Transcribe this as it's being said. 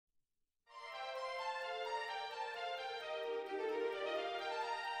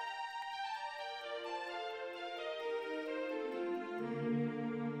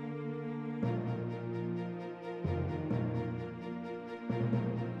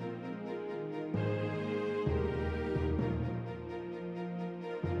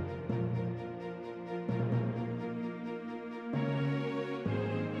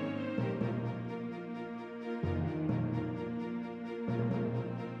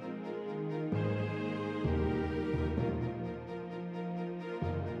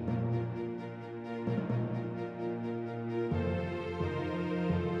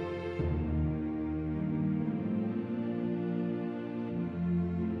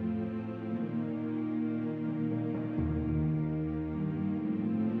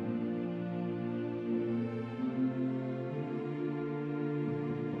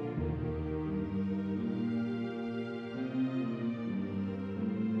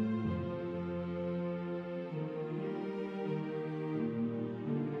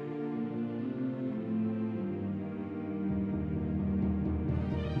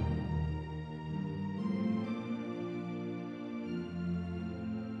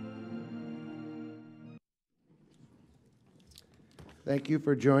Thank you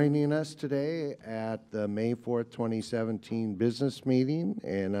for joining us today at the May 4th, 2017 business meeting,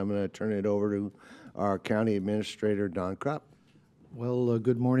 and I'm going to turn it over to our County Administrator, Don Krupp. Well,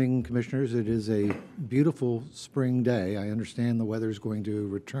 good morning, Commissioners. It is a beautiful spring day. I understand the weather is going to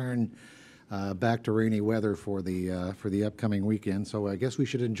return back to rainy weather for the upcoming weekend, so I guess we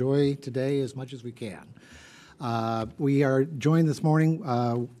should enjoy today as much as we can. We are joined this morning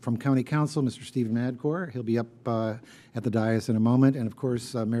from County Counsel, Mr. Stephen Madkour. He'll be up at the dais in a moment, and of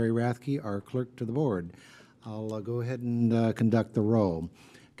course, Mary Rathke, our clerk to the board. I'll go ahead and conduct the roll.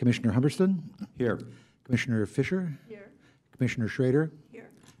 Commissioner Humberston? Here. Commissioner Fisher? Here. Commissioner Schrader? Here.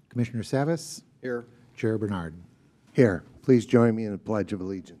 Commissioner Savas? Here. Chair Bernard? Here, please join me in the Pledge of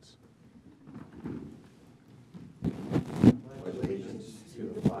Allegiance. Allegiance to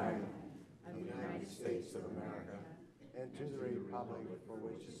the flag of the United States of America and to the republic for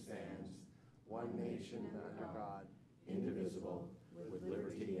which it stands, one nation under God, indivisible, with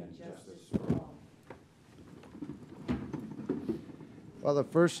liberty and justice for all. Well, the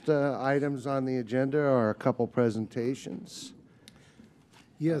first items on the agenda are a couple presentations.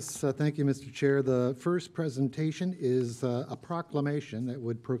 Yes, thank you, Mr. Chair. The first presentation is a proclamation that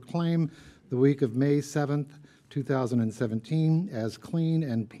would proclaim the week of May 7th, 2017 as Clean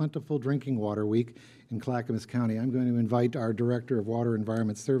and Plentiful Drinking Water Week in Clackamas County. I'm going to invite our Director of Water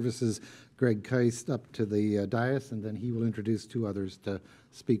Environment Services, Greg Geist, up to the dais, and then he will introduce two others to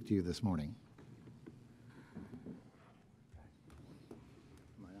speak to you this morning.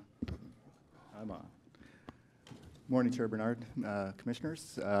 I'm on. Morning, Chair Bernard,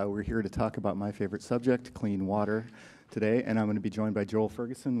 Commissioners. We're here to talk about my favorite subject, clean water, today, and I'm going to be joined by Joel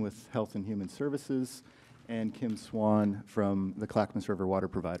Ferguson with Health and Human Services and Kim Swan from the Clackamas River Water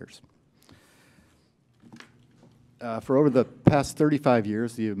Providers. For over the past 35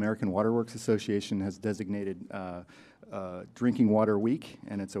 years, the American Water Works Association has designated Drinking Water Week,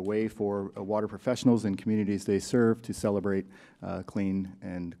 and it's a way for water professionals and communities they serve to celebrate clean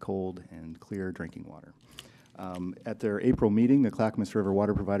and cold and clear drinking water. At their April meeting, the Clackamas River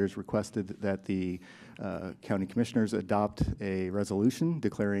Water Providers requested that the County Commissioners adopt a resolution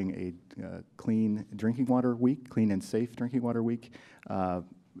declaring a Clean Drinking Water Week, Clean and Safe Drinking Water Week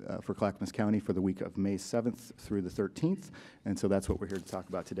for Clackamas County for the week of May 7th through the 13th, and so that's what we're here to talk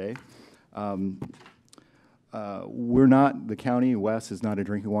about today. We're not, the county, Wes, is not a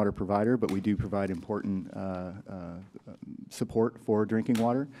drinking water provider, but we do provide important support for drinking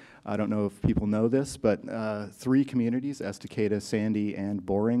water. I don't know if people know this, but 3 communities, Estacada, Sandy, and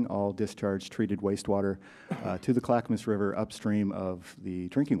Boring, all discharge treated wastewater to the Clackamas River upstream of the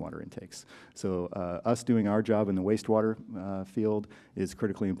drinking water intakes. So us doing our job in the wastewater field is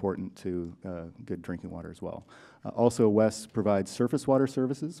critically important to good drinking water as well. Also, Wes provides surface water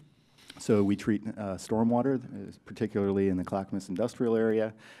services. So we treat stormwater, particularly in the Clackamas industrial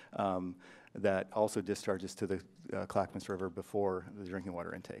area, that also discharges to the Clackamas River before the drinking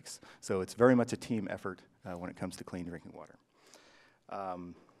water intakes. So it's very much a team effort when it comes to clean drinking water.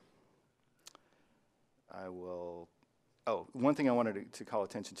 One thing I wanted to call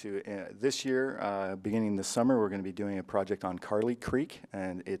attention to, this year, beginning this summer, we're going to be doing a project on Carly Creek,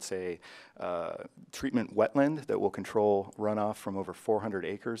 and it's a treatment wetland that will control runoff from over 400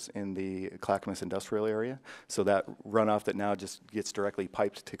 acres in the Clackamas industrial area. So that runoff that now just gets directly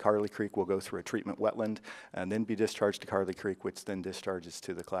piped to Carly Creek will go through a treatment wetland and then be discharged to Carly Creek, which then discharges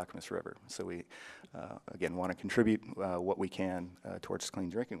to the Clackamas River. So we, again, want to contribute what we can towards clean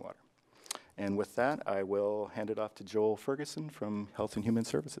drinking water. And with that, I will hand it off to Joel Ferguson from Health and Human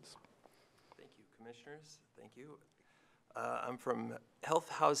Services. Thank you, Commissioners. Thank you. I'm from Health,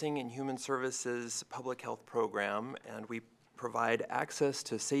 Housing, and Human Services Public Health Program, and we provide access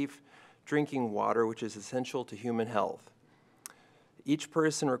to safe drinking water, which is essential to human health. Each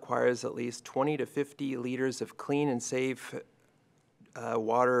person requires at least 20 to 50 liters of clean and safe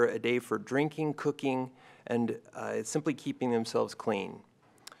water a day for drinking, cooking, and simply keeping themselves clean.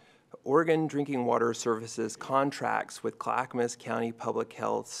 Oregon Drinking Water Services contracts with Clackamas County Public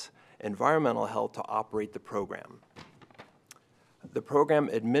Health's Environmental Health to operate the program. The program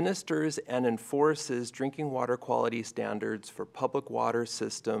administers and enforces drinking water quality standards for public water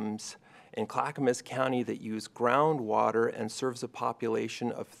systems in Clackamas County that use groundwater and serves a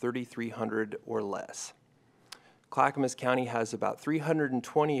population of 3,300 or less. Clackamas County has about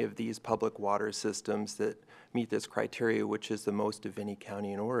 320 of these public water systems that meet this criteria, which is the most of any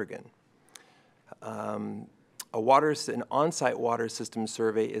county in Oregon. An on-site water system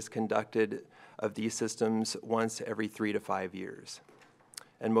survey is conducted of these systems once every 3 to 5 years,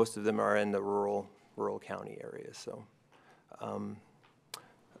 and most of them are in the rural county areas. So,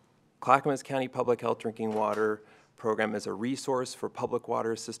 Clackamas County Public Health Drinking Water program is a resource for public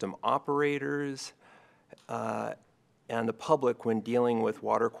water system operators and the public when dealing with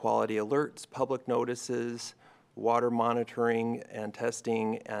water quality alerts, public notices, water monitoring and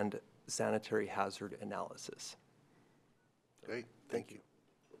testing, and sanitary hazard analysis. Great, thank you.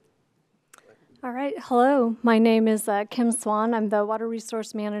 All right, hello. My name is Kim Swan. I'm the Water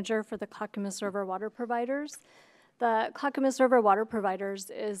Resource Manager for the Clackamas River Water Providers. The Clackamas River Water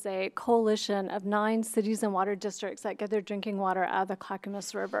Providers is a coalition of 9 cities and water districts that get their drinking water out of the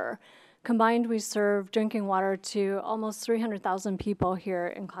Clackamas River. Combined, we serve drinking water to almost 300,000 people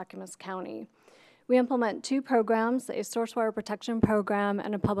here in Clackamas County. We implement 2 programs, a source water protection program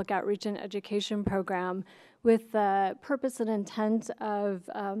and a public outreach and education program, with the purpose and intent of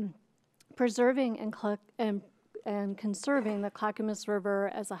preserving and conserving the Clackamas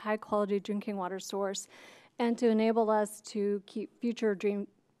River as a high-quality drinking water source, and to enable us to keep future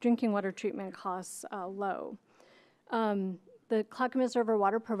drinking water treatment costs low. The Clackamas River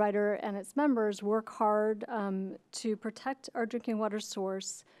Water Provider and its members work hard to protect our drinking water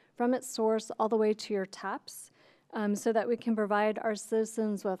source from its source all the way to your taps, so that we can provide our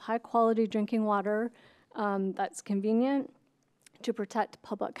citizens with high-quality drinking water that's convenient, to protect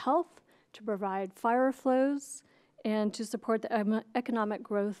public health, to provide fire flows, and to support the economic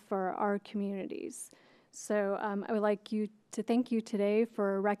growth for our communities. So I would like to thank you today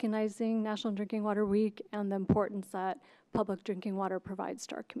for recognizing National Drinking Water Week and the importance that public drinking water provides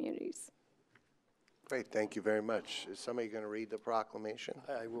to our communities. Great, thank you very much. Is somebody going to read the proclamation?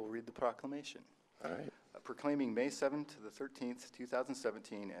 I will read the proclamation. All right. Proclaiming May 7th to the 13th,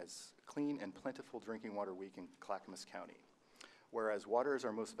 2017 as Clean and Plentiful Drinking Water Week in Clackamas County. Whereas water is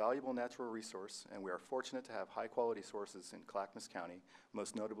our most valuable natural resource, and we are fortunate to have high-quality sources in Clackamas County,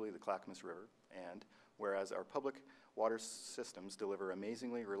 most notably the Clackamas River, and whereas our public water systems deliver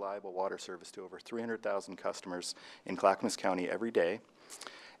amazingly reliable water service to over 300,000 customers in Clackamas County every day,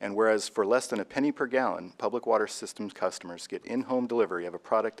 and whereas for less than a penny per gallon, public water systems customers get in-home delivery of a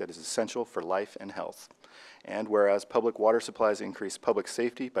product that is essential for life and health, and whereas public water supplies increase public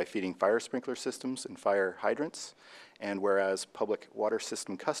safety by feeding fire sprinkler systems and fire hydrants, and whereas public water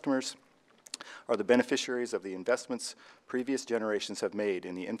system customers are the beneficiaries of the investments previous generations have made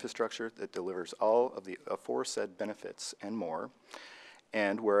in the infrastructure that delivers all of the aforesaid benefits and more.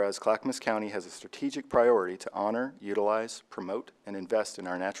 And whereas Clackamas County has a strategic priority to honor, utilize, promote, and invest in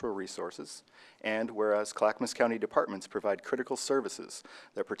our natural resources. And whereas Clackamas County departments provide critical services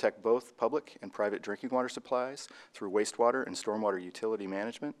that protect both public and private drinking water supplies through wastewater and stormwater utility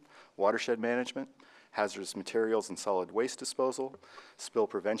management, watershed management, hazardous materials and solid waste disposal, spill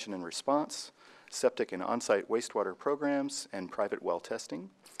prevention and response, septic and on-site wastewater programs, and private well testing.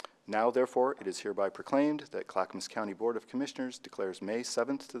 Now, therefore, it is hereby proclaimed that Clackamas County Board of Commissioners declares May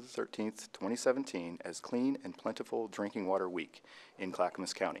 7th to the 13th, 2017 as Clean and Plentiful Drinking Water Week in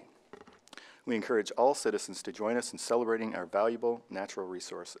Clackamas County. We encourage all citizens to join us in celebrating our valuable natural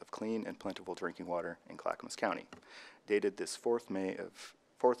resource of clean and plentiful drinking water in Clackamas County, dated this 4th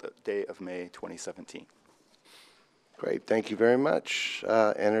day of May 2017. Great, thank you very much.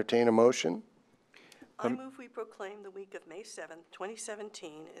 Entertain a motion. I move we proclaim the week of May 7th,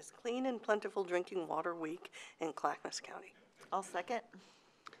 2017 as Clean and Plentiful Drinking Water Week in Clackamas County. I'll second.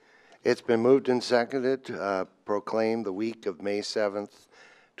 It's been moved and seconded to proclaim the week of May 7th,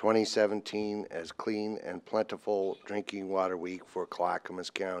 2017 as Clean and Plentiful Drinking Water Week for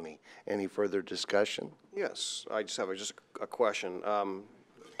Clackamas County. Any further discussion? Yes, I just have a question.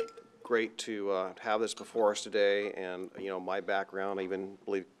 Great to have this before us today, and my background, I even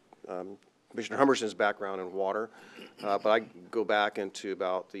believe Commissioner Humberson's background in water, but I go back into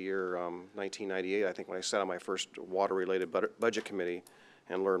about the year 1998, I think, when I sat on my first water-related budget committee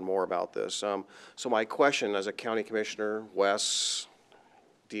and learned more about this. So my question as a county commissioner, Wes,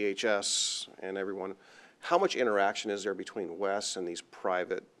 DHS, and everyone, how much interaction is there between Wes and these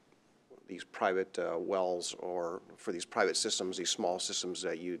private wells, or for these private systems, these small systems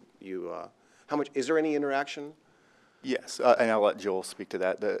that how much, is there any interaction? Yes, and I'll let Joel speak to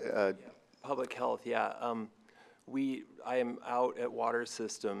that. Public health, yeah. I am out at water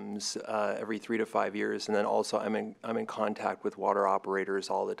systems every 3 to 5 years, and then also I'm in contact with water operators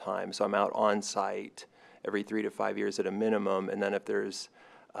all the time. So I'm out on site every 3 to 5 years at a minimum, and then if there's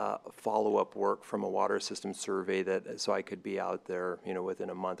follow-up work from a water system survey, so I could be out there, within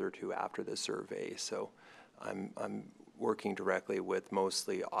a month or 2 after the survey. So I'm working directly with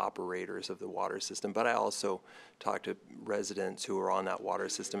mostly operators of the water system, but I also talk to residents who are on that water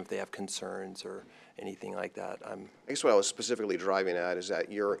system if they have concerns or anything like that. I guess what I was specifically driving at is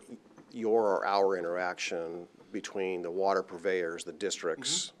that your or our interaction between the water purveyors, the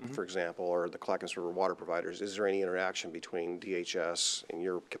districts, for example, or the Clackamas River water providers? Is there any interaction between DHS in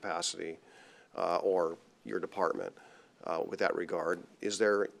your capacity or your department with that regard? Is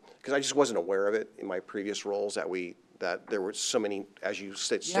there, because I just wasn't aware of it in my previous roles, that there were so many, as you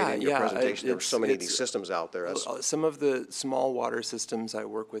stated in your presentation, there were so many of these systems out there. Some of the small water systems I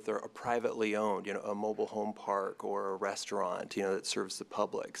work with are privately owned, a mobile home park or a restaurant, that serves the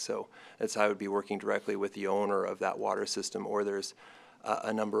public. So I would be working directly with the owner of that water system, or there's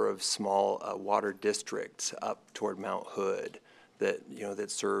a number of small water districts up toward Mount Hood that, that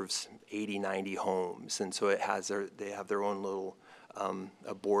serves 80, 90 homes. And so they have their own little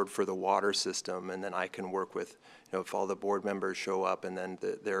a board for the water system, and then I can work with, if all the board members show up and then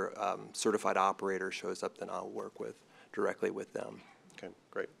their certified operator shows up, then I'll work directly with them. Okay,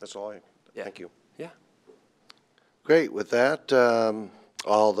 great. That's all thank you. Yeah. Great. With that,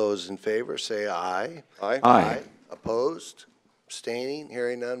 all those in favor say aye. Aye. Aye. Opposed? Abstaining?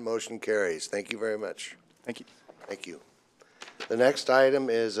 Hearing none, motion carries. Thank you very much. Thank you. Thank you. The next item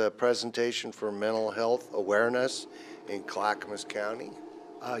is a presentation for mental health awareness in Clackamas County.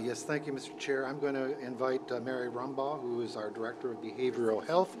 Yes, thank you, Mr. Chair. I'm going to invite Mary Rumbaugh, who is our Director of Behavioral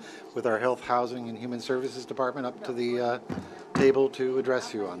Health with our Health, Housing, and Human Services Department, up to the table to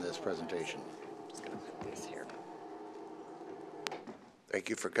address you on this presentation. Just going to put these here. Thank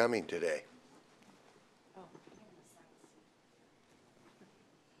you for coming today.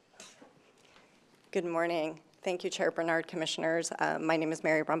 Good morning. Thank you, Chair Bernard, Commissioners. My name is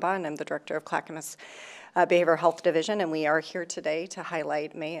Mary Rumbaugh, and I'm the Director of Clackamas Behavioral Health Division, and we are here today to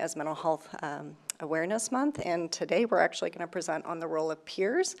highlight May as Mental Health Awareness Month. And today we're actually going to present on the role of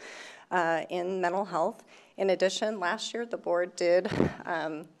peers in mental health. In addition, last year the board did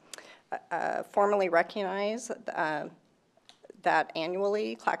formally recognize that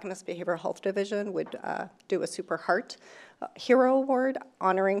annually Clackamas Behavioral Health Division would do a Super Heart Hero Award,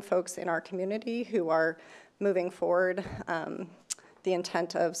 honoring folks in our community who are moving forward the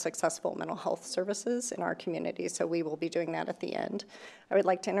intent of successful mental health services in our community. So we will be doing that at the end. I would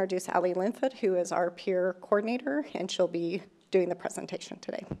like to introduce Allie Linfoot, who is our peer coordinator, and she'll be doing the presentation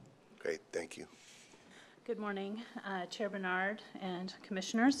today. Great, thank you. Good morning, Chair Bernard and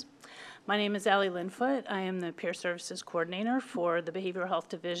Commissioners. My name is Allie Linfoot. I am the Peer Services Coordinator for the Behavioral Health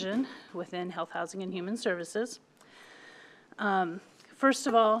Division within Health, Housing, and Human Services. First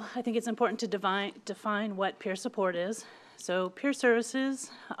of all, I think it's important to define what peer support is. So peer services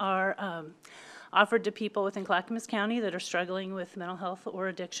are offered to people within Clackamas County that are struggling with mental health or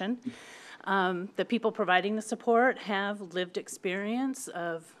addiction. The people providing the support have lived experience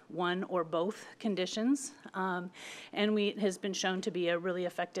of one or both conditions, and it has been shown to be a really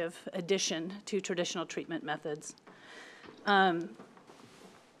effective addition to traditional treatment methods.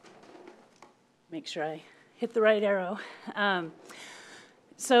 Make sure I hit the right arrow.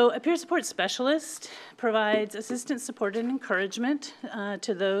 So a peer support specialist provides assistance, support, and encouragement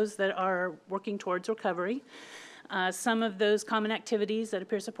to those that are working towards recovery. Some of those common activities that a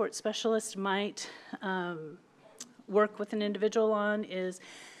peer support specialist might work with an individual on is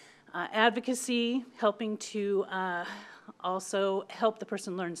advocacy, helping to also help the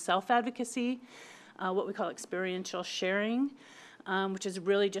person learn self-advocacy, what we call experiential sharing, which is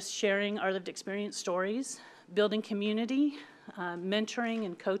really just sharing our lived experience stories, building community, mentoring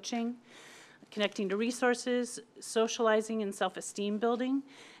and coaching, connecting to resources, socializing and self-esteem building,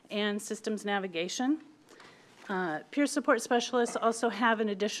 and systems navigation. Peer support specialists also have an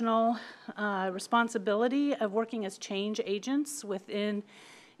additional responsibility of working as change agents within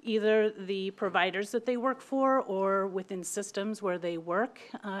either the providers that they work for or within systems where they work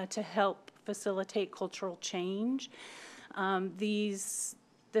to help facilitate cultural change. This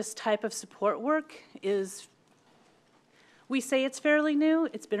type of support work is, we say it's fairly new.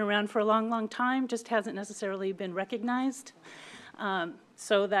 It's been around for a long, long time, just hasn't necessarily been recognized.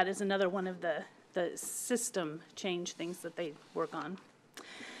 So that is another one of the system change things that they work on.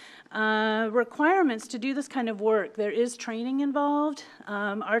 Requirements to do this kind of work, there is training involved.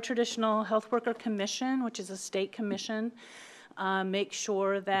 Our traditional health worker commission, which is a state commission, makes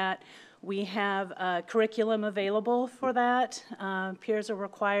sure that we have a curriculum available for that. Peers are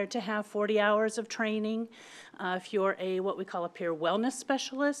required to have 40 hours of training. If you're what we call a peer wellness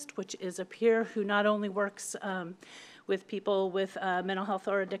specialist, which is a peer who not only works with people with mental health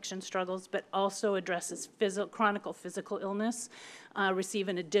or addiction struggles, but also addresses chronic physical illness, receive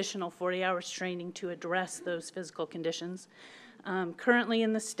an additional 40 hours training to address those physical conditions. Currently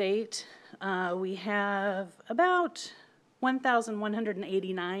in the state, we have about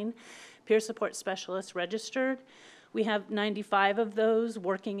 1,189 peer support specialists registered. We have 95 of those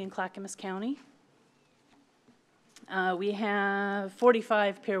working in Clackamas County. We have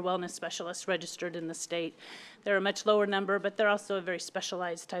 45 peer wellness specialists registered in the state. They're a much lower number, but they're also a very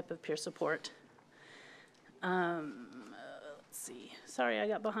specialized type of peer support. Let's see. Sorry, I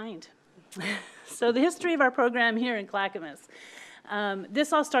got behind. So the history of our program here in Clackamas.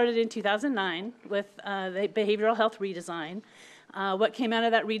 This all started in 2009 with the behavioral health redesign. What came out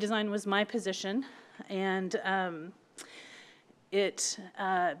of that redesign was my position, and it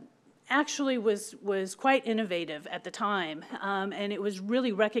actually was quite innovative at the time, and it was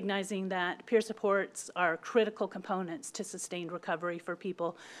really recognizing that peer supports are critical components to sustained recovery for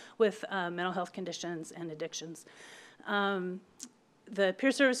people with mental health conditions and addictions. The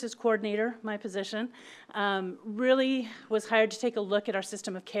peer services coordinator, my position, really was hired to take a look at our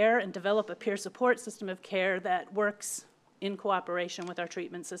system of care and develop a peer support system of care that works in cooperation with our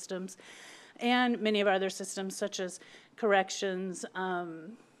treatment systems and many of our other systems such as corrections,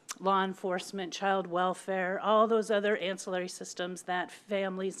 law enforcement, child welfare, all those other ancillary systems that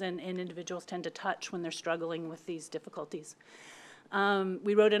families and individuals tend to touch when they're struggling with these difficulties.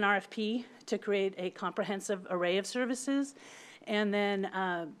 We wrote an RFP to create a comprehensive array of services, and then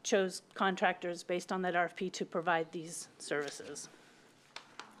chose contractors based on that RFP to provide these services.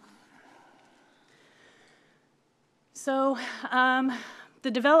 So the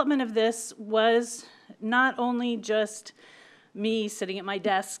development of this was not only just me sitting at my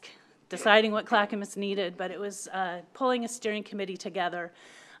desk deciding what Clackamas needed, but it was pulling a steering committee together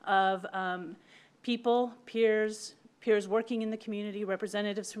of people, peers working in the community,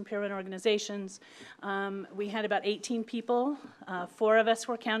 representatives from peer-run organizations. We had about 18 people. 4 of us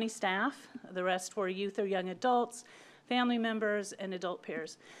were county staff. The rest were youth or young adults, family members, and adult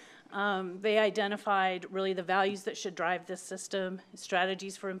peers. They identified really the values that should drive this system,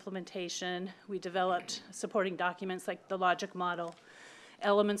 strategies for implementation. We developed supporting documents like the logic model,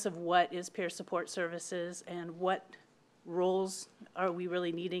 elements of what is peer support services and what roles are we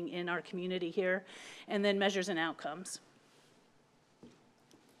really needing in our community here, and then measures and outcomes.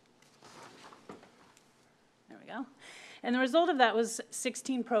 There we go. And the result of that was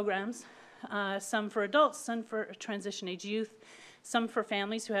 16 programs, some for adults, some for transition age youth, some for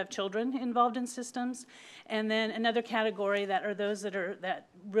families who have children involved in systems, and then another category that are those that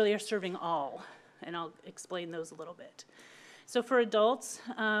really are serving all, and I'll explain those a little bit. So for adults,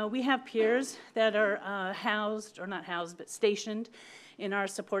 we have peers that are housed, or not housed, but stationed in our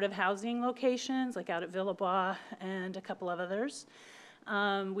supportive housing locations, like out at Villebois and a couple of others.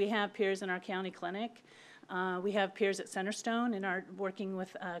 We have peers in our county clinic. We have peers at Centerstone in our working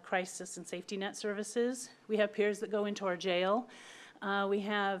with crisis and safety net services. We have peers that go into our jail. We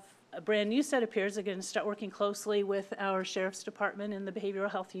have a brand new set of peers that are going to start working closely with our sheriff's department in the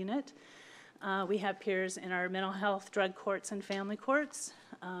behavioral health unit. We have peers in our mental health, drug courts, and family courts.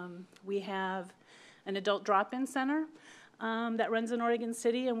 We have an adult drop-in center that runs in Oregon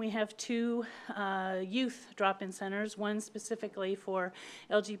City, and we have 2 youth drop-in centers, one specifically for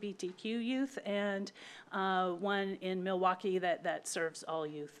LGBTQ youth and one in Milwaukee that serves all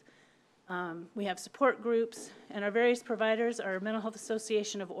youth. We have support groups, and our various providers are Mental Health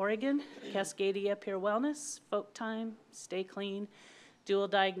Association of Oregon, Cascadia Peer Wellness, Folk Time, Stay Clean, Dual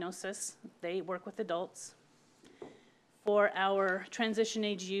Diagnosis. They work with adults. For our transition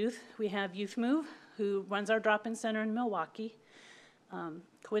age youth, we have Youth Move, who runs our drop-in center in Milwaukee.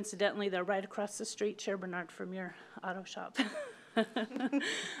 Coincidentally, they're right across the street, Chair Bernard, from your auto shop.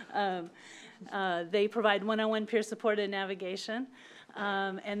 They provide one-on-one peer support and navigation.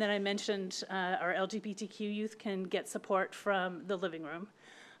 And then I mentioned our LGBTQ youth can get support from the living room.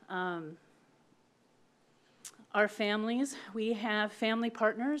 Our families, we have family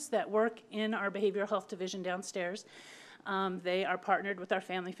partners that work in our behavioral health division downstairs. They are partnered with our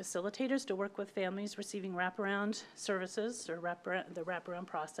family facilitators to work with families receiving wraparound services or the wraparound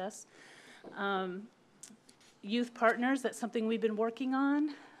process. Youth partners, that's something we've been working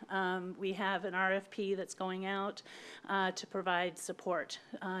on. We have an RFP that's going out to provide support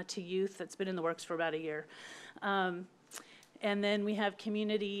to youth that's been in the works for about a year. And then we have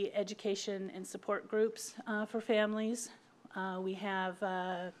community education and support groups for families. We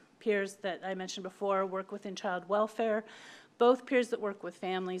have peers that I mentioned before work within child welfare, both peers that work with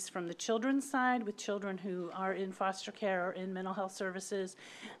families from the children's side, with children who are in foster care or in mental health services,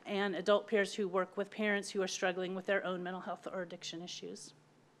 and adult peers who work with parents who are struggling with their own mental health or addiction issues.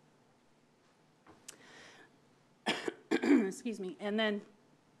 Excuse me. And then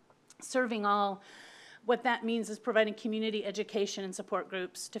serving all, what that means is providing community education and support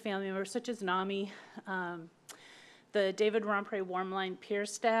groups to family members such as NAMI, the David Rompre Warmline peer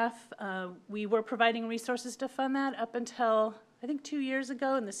staff. We were providing resources to fund that up until, I think, 2 years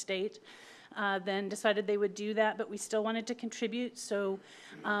ago in the state. then decided they would do that, but we still wanted to contribute, so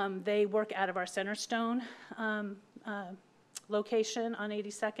they work out of our Centerstone location on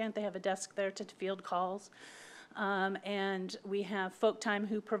 82nd. They have a desk there to field calls. And we have Folk Time,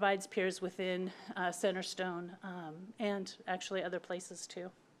 who provides peers within Centerstone and actually other places too.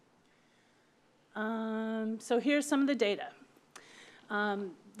 So here's some of the data.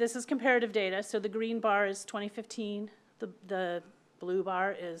 This is comparative data. So the green bar is 2015. The blue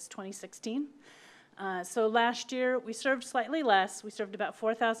bar is 2016. So last year we served slightly less. We served about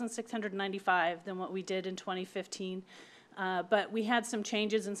 4,695 than what we did in 2015. But we had some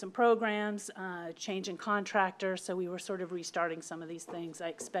changes in some programs, change in contractor, so we were sort of restarting some of these things. I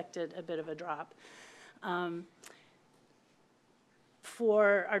expected a bit of a drop.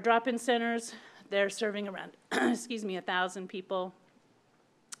 For our drop-in centers, they're serving around, excuse me, 1,000 people.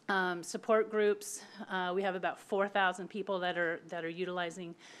 Support groups, we have about 4,000 people that are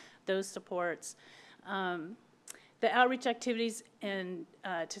utilizing those supports. The outreach activities and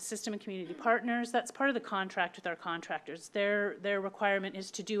to system and community partners, that's part of the contract with our contractors. Their requirement is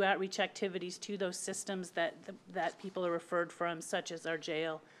to do outreach activities to those systems that people are referred from, such as our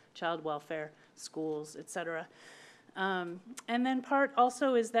jail, child welfare, schools, et cetera. And then part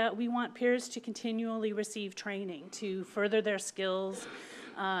also is that we want peers to continually receive training to further their skills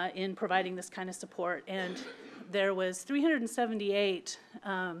in providing this kind of support. And there was 378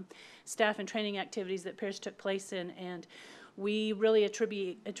 staff and training activities that peers took place in, and we really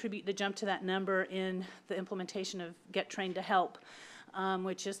attribute the jump to that number in the implementation of Get Trained to Help,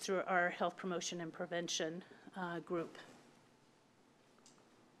 which is through our health promotion and prevention group.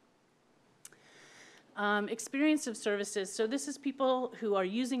 Experience of services. So this is people who are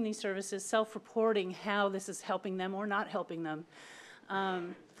using these services self-reporting how this is helping them or not helping them.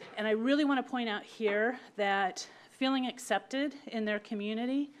 And I really want to point out here that feeling accepted in their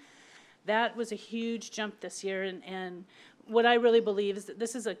community, that was a huge jump this year. And what I really believe is that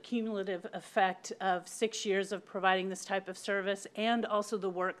this is a cumulative effect of 6 years of providing this type of service, and also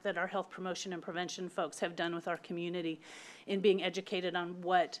the work that our health promotion and prevention folks have done with our community in being educated on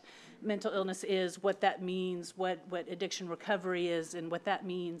what mental illness is, what that means, what addiction recovery is, and what that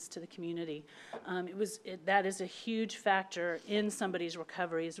means to the community. That is a huge factor in somebody's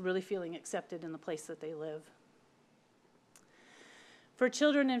recovery, is really feeling accepted in the place that they live. For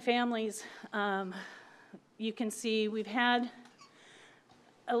children and families, you can see we've had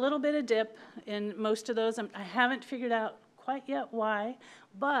a little bit of dip in most of those. I haven't figured out quite yet why,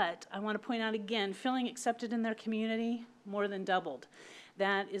 but I want to point out again, feeling accepted in their community more than doubled.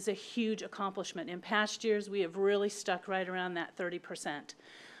 That is a huge accomplishment. In past years, we have really stuck right around that 30%.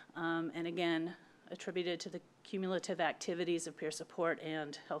 And again, attributed to the cumulative activities of peer support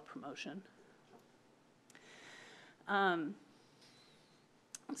and health promotion.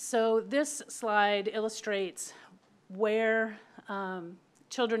 So this slide illustrates where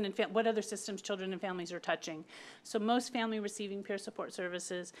children and what other systems children and families are touching. So most family receiving peer support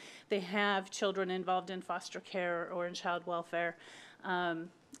services, they have children involved in foster care or in child welfare,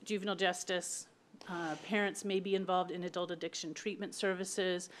 juvenile justice. Parents may be involved in adult addiction treatment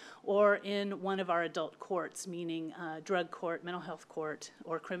services or in one of our adult courts, meaning drug court, mental health court,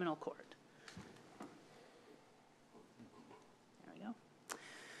 or criminal court.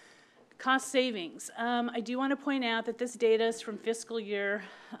 Cost savings. I do want to point out that this data is from fiscal year,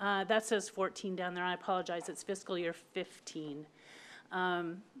 that says 14 down there, I apologize, it's fiscal year 15.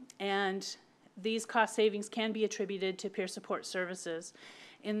 And these cost savings can be attributed to peer support services.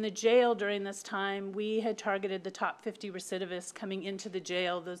 In the jail during this time, we had targeted the top 50 recidivists coming into the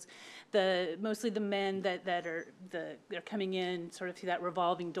jail, mostly the men they're coming in sort of through that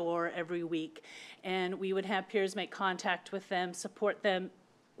revolving door every week. And we would have peers make contact with them, support them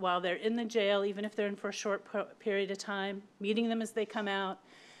while they're in the jail, even if they're in for a short period of time, meeting them as they come out,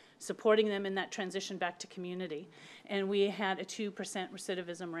 supporting them in that transition back to community. And we had a 2%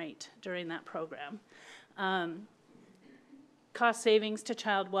 recidivism rate during that program. Cost savings to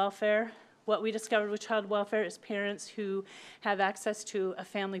child welfare. What we discovered with child welfare is parents who have access to a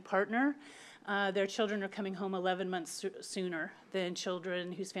family partner. Their children are coming home 11 months sooner than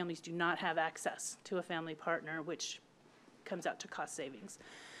children whose families do not have access to a family partner, which comes out to cost savings.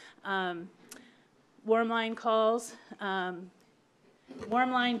 Warm line calls.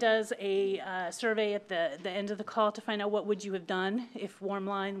 Warm line does a survey at the end of the call to find out what would you have done if warm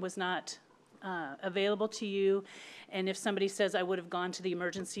line was not available to you. And if somebody says, I would have gone to the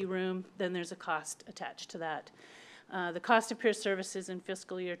emergency room, then there's a cost attached to that. The cost of peer services in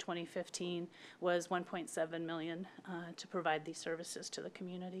fiscal year 2015 was $1.7 million to provide these services to the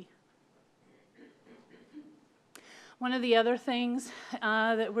community. One of the other things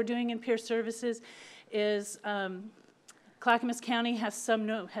that we're doing in peer services is Clackamas County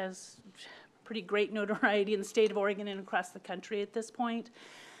has pretty great notoriety in the state of Oregon and across the country at this point.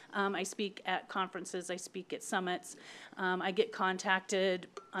 I speak at conferences, I speak at summits. I get contacted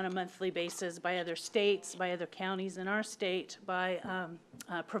on a monthly basis by other states, by other counties in our state, by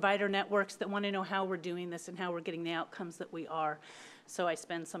provider networks that want to know how we're doing this and how we're getting the outcomes that we are. So I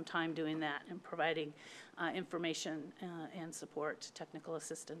spend some time doing that and providing information and support, technical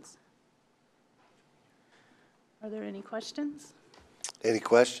assistance. Are there any questions? Any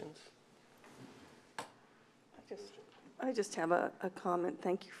questions? I just have a comment.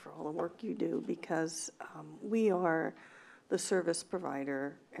 Thank you for all the work you do, because we are the service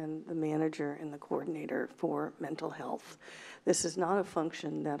provider and the manager and the coordinator for mental health. This is not a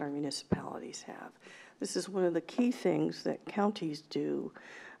function that our municipalities have. This is one of the key things that counties do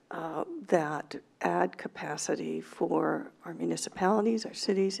that add capacity for our municipalities, our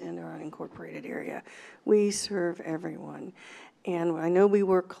cities, and our unincorporated area. We serve everyone. And I know we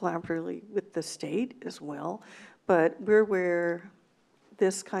work collaboratively with the state as well, but we're where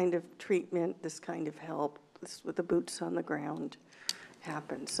this kind of treatment, this kind of help, this with the boots on the ground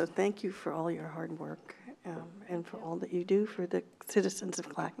happens. So thank you for all your hard work and for all that you do for the citizens of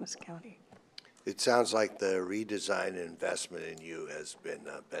Clackamas County. It sounds like the redesign and investment in you has been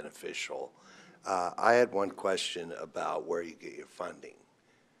beneficial. I had one question about where you get your funding.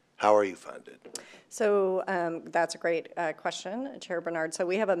 How are you funded? So that's a great question, Chair Bernard. So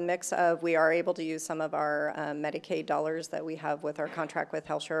we have a mix of, we are able to use some of our Medicaid dollars that we have with our contract with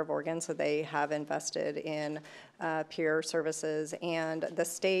Health Share of Oregon. So they have invested in peer services, and the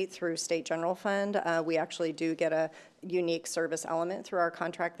state, through State General Fund, we actually do get a unique service element through our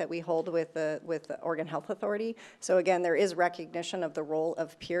contract that we hold with the Oregon Health Authority. So again, there is recognition of the role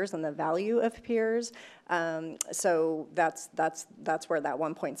of peers and the value of peers. So that's where that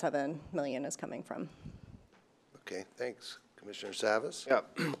 1.7 million is coming from. Okay, thanks. Commissioner Savas? Yeah,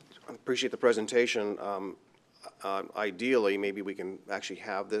 I appreciate the presentation. Ideally, maybe we can actually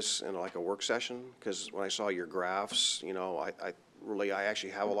have this in like a work session, because when I saw your graphs, you know, I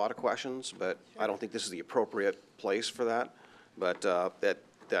actually have a lot of questions, but I don't think this is the appropriate place for that. But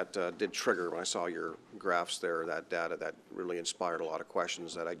that did trigger when I saw your graphs there, that data, that really inspired a lot of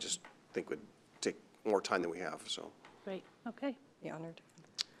questions that I just think would take more time than we have, so. Great, okay. Be honored.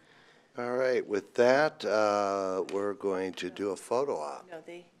 All right, with that, we're going to do a photo op. No,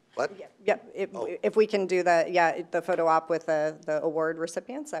 they. What? Yep, if we can do the, the photo op with the award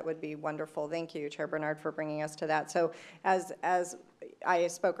recipients, that would be wonderful. Thank you, Chair Bernard, for bringing us to that. So as I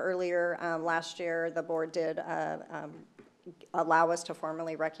spoke earlier, last year, the board did allow us to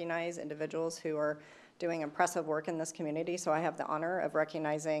formally recognize individuals who are doing impressive work in this community. So I have the honor of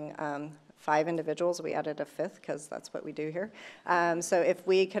recognizing 5 individuals. We added a 5th because that's what we do here. So if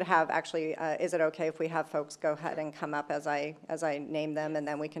we could have, actually, is it okay if we have folks go ahead and come up as I name them, and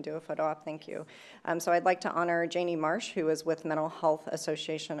then we can do a photo op? Thank you. So I'd like to honor Janie Marsh, who is with Mental Health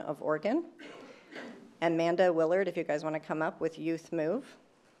Association of Oregon. Amanda Willard, if you guys want to come up, with Youth Move.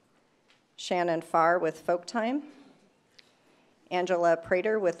 Shannon Farr with Folk Time. Angela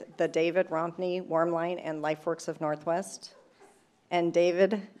Prater with the David Rompney Warm Line and LifeWorks of Northwest. And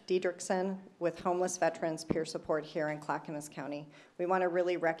David Diedrichsen with Homeless Veterans Peer Support here in Clackamas County. We want to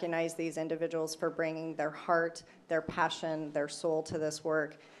really recognize these individuals for bringing their heart, their passion, their soul to this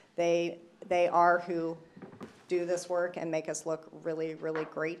work. They are who do this work and make us look really, really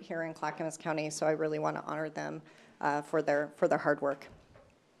great here in Clackamas County, so I really want to honor them for their hard work.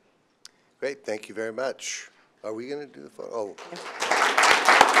 Great, thank you very much. Are we going to do the photo? Oh.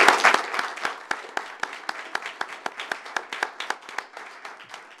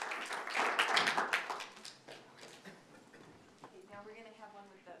 Now we're going to have one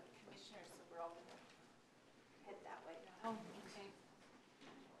with the commissioners, so we're all going to head that way. Oh, okay.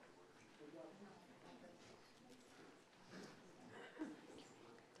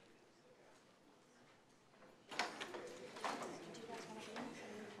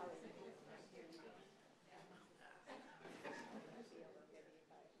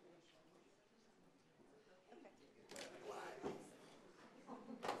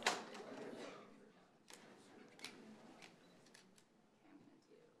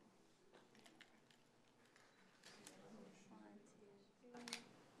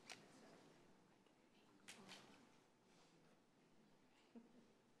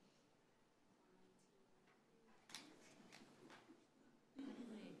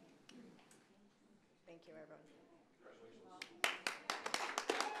 Thank you, everyone.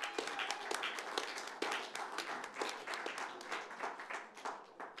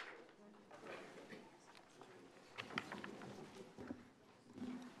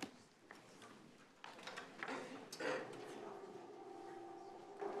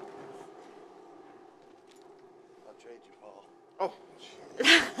 you, Paul. Oh,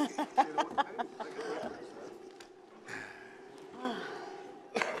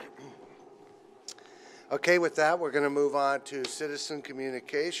 Okay, with that, we're going to move on to citizen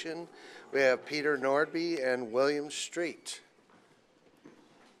communication. We have Peter Nordby and William Street.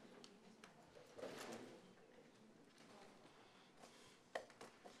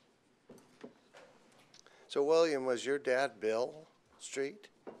 So, William, was your dad Bill Street?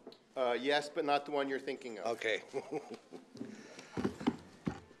 yes, but not the one you're thinking of. Okay.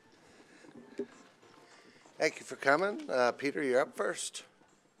 Thank you for coming. Peter, you're up first.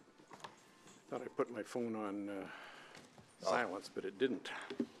 Thought I put my phone on silence, but it didn't.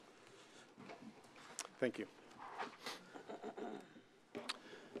 Thank you.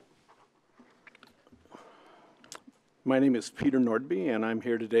 My name is Peter Nordby, and I'm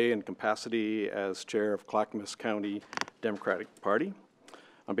here today in capacity as chair of Clackamas County Democratic Party.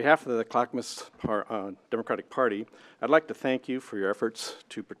 On behalf of the Clackamas Democratic Party, I'd like to thank you for your efforts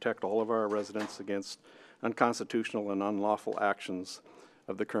to protect all of our residents against unconstitutional and unlawful actions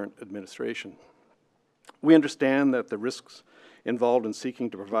of the current administration. We understand that the risks involved in seeking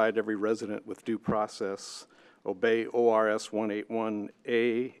to provide every resident with due process, obey ORS 181A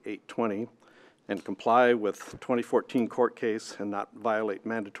 820, and comply with 2014 court case and not violate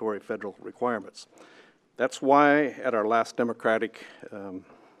mandatory federal requirements. That's why at our last Democratic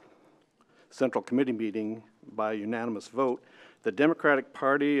Central Committee meeting, by unanimous vote, the Democratic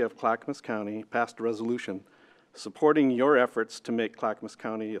Party of Clackamas County passed a resolution supporting your efforts to make Clackamas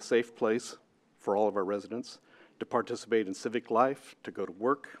County a safe place for all of our residents, to participate in civic life, to go to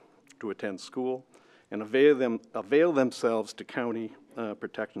work, to attend school, and avail themselves to county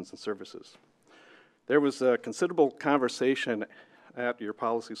protections and services. There was a considerable conversation at your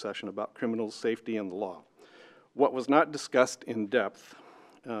policy session about criminal safety and the law. What was not discussed in depth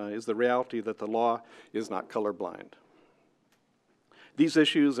is the reality that the law is not colorblind. These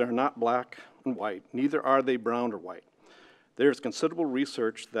issues are not black and white, neither are they brown or white. There's considerable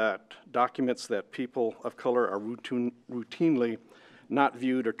research that documents that people of color are routinely not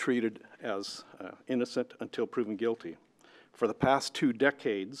viewed or treated as innocent until proven guilty. For the past 2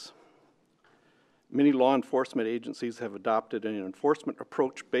 decades, many law enforcement agencies have adopted an enforcement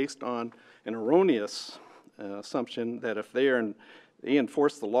approach based on an erroneous assumption that if they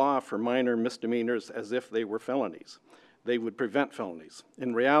enforce the law for minor misdemeanors as if they were felonies, they would prevent felonies.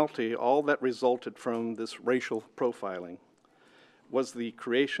 In reality, all that resulted from this racial profiling was the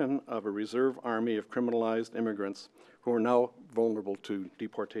creation of a reserve army of criminalized immigrants who are now vulnerable to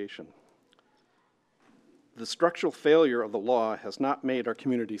deportation. The structural failure of the law has not made our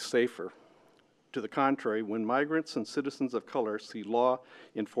communities safer. To the contrary, when migrants and citizens of color see law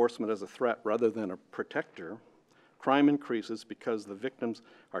enforcement as a threat rather than a protector, crime increases because the victims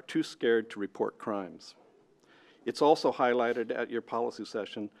are too scared to report crimes. It's also highlighted at your policy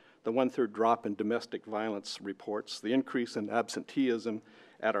session the 1/3 drop in domestic violence reports, the increase in absenteeism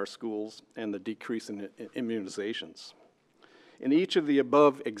at our schools, and the decrease in immunizations. In each of the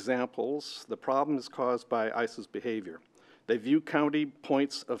above examples, the problem is caused by ICE's behavior. They view county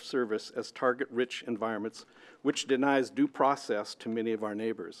points of service as target-rich environments, which denies due process to many of our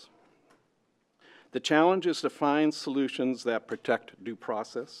neighbors. The challenge is to find solutions that protect due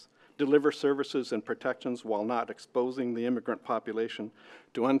process, deliver services and protections while not exposing the immigrant population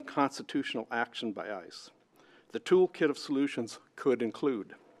to unconstitutional action by ICE. The toolkit of solutions could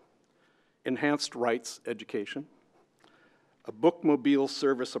include enhanced rights education, a bookmobile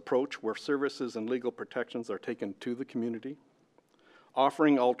service approach where services and legal protections are taken to the community,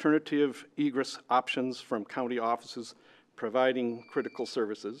 offering alternative egress options from county offices providing critical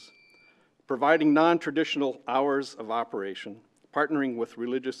services, providing non-traditional hours of operation, partnering with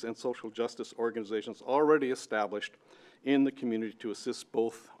religious and social justice organizations already established in the community to assist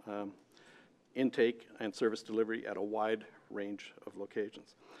both intake and service delivery at a wide range of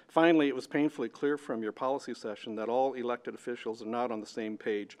locations. Finally, it was painfully clear from your policy session that all elected officials are not on the same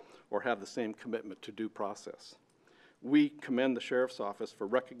page or have the same commitment to due process. We commend the Sheriff's Office for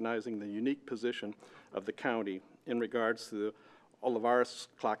recognizing the unique position of the county in regards to the Olivares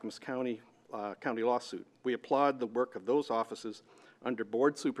Clackamas County lawsuit. We applaud the work of those offices under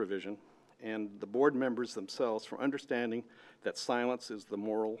board supervision and the board members themselves for understanding that silence is the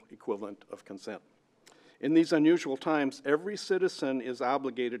moral equivalent of consent. In these unusual times, every citizen is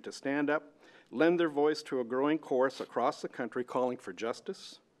obligated to stand up, lend their voice to a growing chorus across the country calling for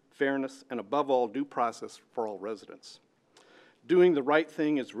justice, fairness, and above all, due process for all residents. Doing the right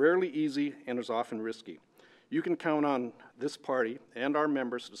thing is rarely easy and is often risky. You can count on this party and our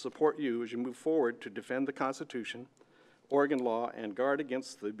members to support you as you move forward to defend the Constitution, Oregon law, and guard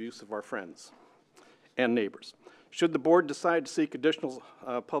against the abuse of our friends and neighbors. Should the board decide to seek additional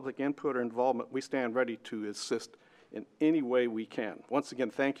public input or involvement, we stand ready to assist in any way we can. Once again,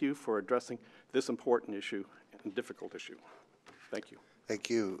 thank you for addressing this important issue and difficult issue. Thank you. Thank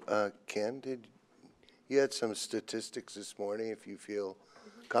you. Ken, you had some statistics this morning, if you feel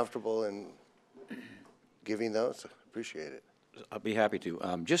comfortable in giving those? Appreciate it. I'll be happy to.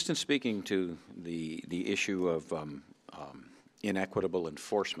 Just in speaking to the issue of inequitable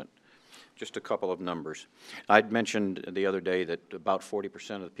enforcement, just a couple of numbers. I'd mentioned the other day that about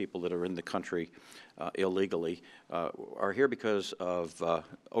 40% of the people that are in the country illegally are here because of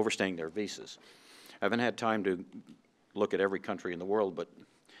overstaying their visas. I haven't had time to look at every country in the world, but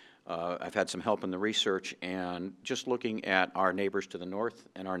I've had some help in the research and just looking at our neighbors to the north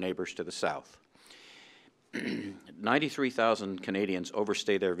and our neighbors to the south. 93,000 Canadians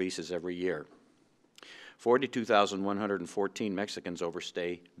overstay their visas every year. 42,114 Mexicans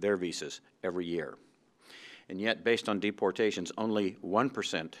overstay their visas every year. And yet, based on deportations, only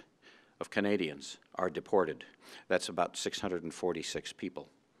 1% of Canadians are deported. That's about 646 people.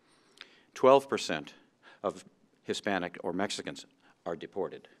 12% of Hispanic or Mexicans are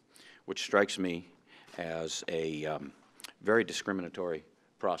deported, which strikes me as a very discriminatory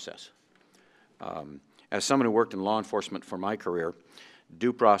process. As someone who worked in law enforcement for my career,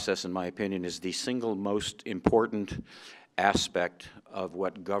 due process, in my opinion, is the single most important aspect of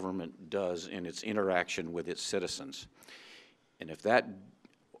what government does in its interaction with its citizens. And if that,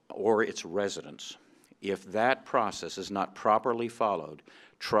 or its residents, if that process is not properly followed,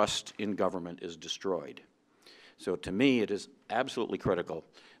 trust in government is destroyed. So to me, it is absolutely critical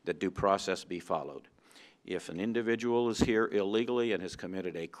that due process be followed. If an individual is here illegally and has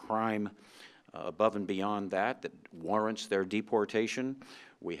committed a crime above and beyond that warrants their deportation,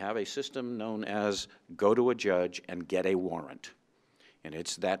 we have a system known as go to a judge and get a warrant. And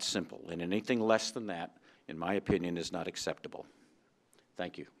it's that simple. And anything less than that, in my opinion, is not acceptable.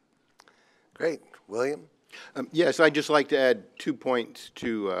 Thank you. Great. William? Yes, I'd just like to add 2 points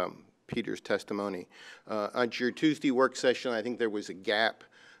to Peter's testimony. On your Tuesday work session, I think there was a gap.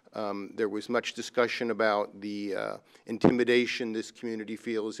 There was much discussion about the intimidation this community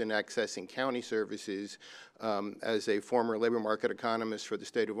feels in accessing county services. As a former labor market economist for the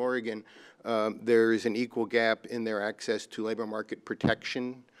state of Oregon, there is an equal gap in their access to labor market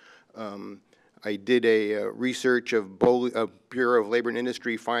protection. I did a research of Bureau of Labor and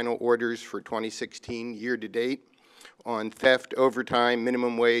Industry final orders for 2016 year to date on theft, overtime,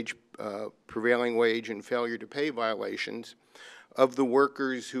 minimum wage, prevailing wage, and failure to pay violations. Of the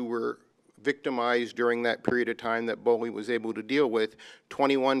workers who were victimized during that period of time that BOLI was able to deal with,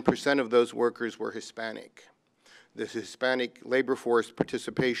 21% of those workers were Hispanic. The Hispanic labor force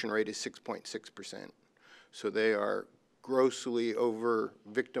participation rate is 6.6%. So they are grossly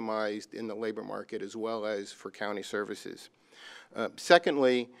over-victimized in the labor market as well as for county services.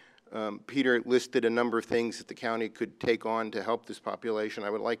 Secondly, Peter listed a number of things that the county could take on to help this population. I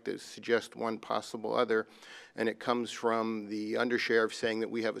would like to suggest one possible other, and it comes from the undersheriff saying that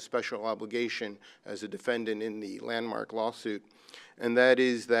we have a special obligation as a defendant in the landmark lawsuit, and that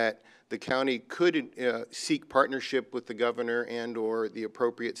is that the county could seek partnership with the governor and or the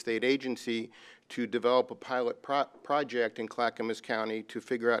appropriate state agency to develop a pilot project in Clackamas County to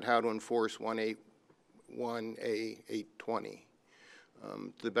figure out how to enforce 181A820.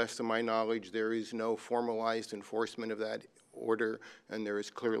 To the best of my knowledge, there is no formalized enforcement of that order, and there is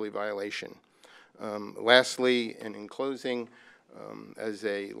clearly violation. Lastly, and in closing, as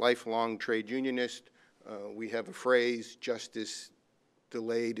a lifelong trade unionist, we have a phrase, justice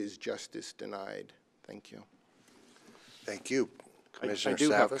delayed is justice denied. Thank you. Thank you. Commissioner I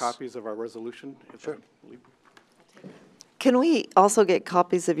do have Savas? copies of our resolution. Sure. Can we also get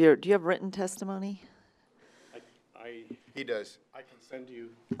copies of do you have written testimony? He does. I can send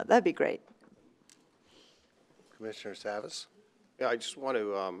you. That'd be great. Commissioner Savas? Yeah, I just want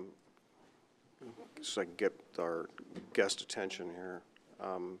to, so I can get our guest attention here.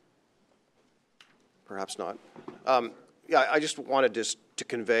 Perhaps not. Yeah, I just wanted to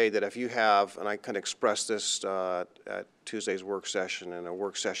convey that if you have, and I kind of expressed this at Tuesday's work session and a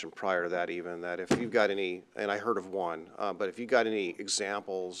work session prior to that even, that if you've got any, and I heard of one, but if you've got any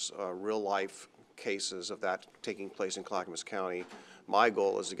examples, real life cases of that taking place in Clackamas County, my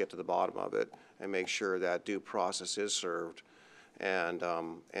goal is to get to the bottom of it and make sure that due process is served. And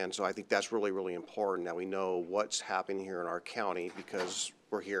so I think that's really, really important that we know what's happening here in our county because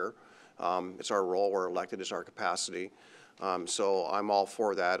we're here. It's our role, we're elected, it's our capacity. So I'm all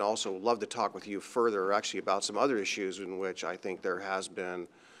for that. I also love to talk with you further actually about some other issues in which I think there has been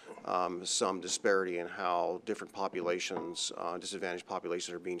some disparity in how different populations, disadvantaged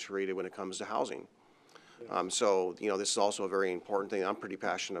populations are being treated when it comes to housing. So, you know, this is also a very important thing I'm pretty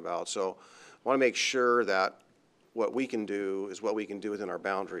passionate about. So I want to make sure that what we can do is what we can do within our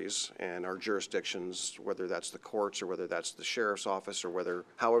boundaries and our jurisdictions, whether that's the courts or whether that's the sheriff's office or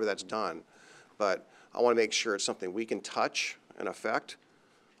however that's done. But I want to make sure it's something we can touch and affect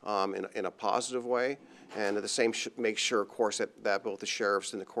in a positive way. And at the same, make sure, of course, that both the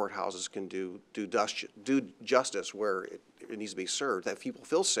sheriffs and the courthouses can do justice where it needs to be served, that people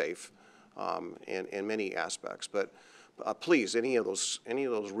feel safe in many aspects. But please, any of those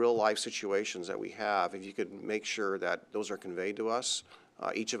real life situations that we have, if you could make sure that those are conveyed to us,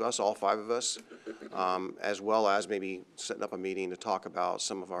 each of us, all 5 of us, as well as maybe setting up a meeting to talk about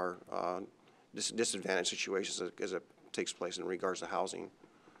some of our disadvantaged situations as it takes place in regards to housing.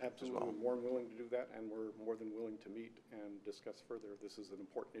 Absolutely, well. we're more than willing to do that, and we're more than willing to meet and discuss further. This is an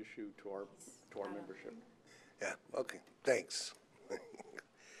important issue to our membership. Yeah, okay, thanks.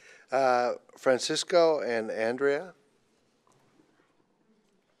 Francisco and Andrea?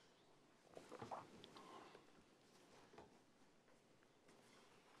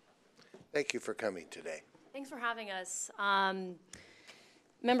 Thank you for coming today. Thanks for having us.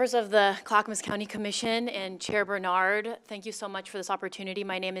 Members of the Clackamas County Commission and Chair Bernard, thank you so much for this opportunity.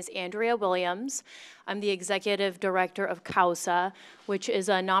 My name is Andrea Williams. I'm the Executive Director of Counsel, which is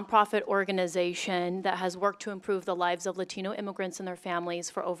a nonprofit organization that has worked to improve the lives of Latino immigrants and their families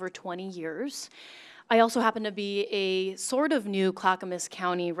for over 20 years. I also happen to be a sort of new Clackamas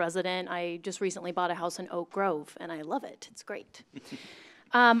County resident. I just recently bought a house in Oak Grove, and I love it. It's great.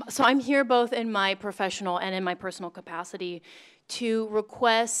 So I'm here both in my professional and in my personal capacity to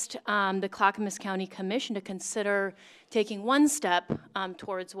request the Clackamas County Commission to consider taking one step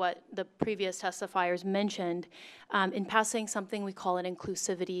towards what the previous testifiers mentioned in passing something we call an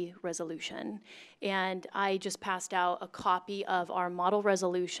inclusivity resolution. And I just passed out a copy of our model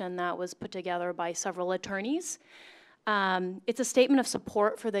resolution that was put together by several attorneys. It's a statement of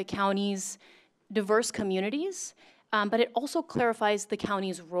support for the county's diverse communities, but it also clarifies the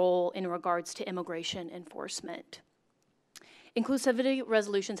county's role in regards to immigration enforcement. Inclusivity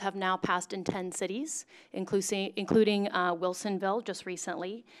resolutions have now passed in 10 cities, including Wilsonville just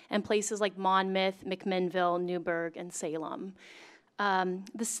recently, and places like Monmouth, McMinnville, Newburgh, and Salem.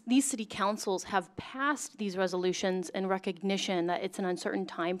 These city councils have passed these resolutions in recognition that it's an uncertain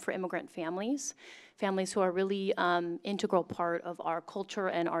time for immigrant families who are really integral part of our culture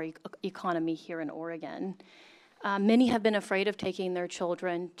and our economy here in Oregon. Many have been afraid of taking their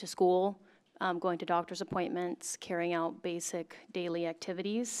children to school, going to doctor's appointments, carrying out basic daily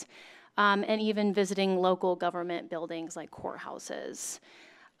activities, and even visiting local government buildings like courthouses.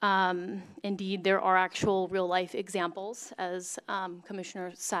 Indeed, there are actual real-life examples, as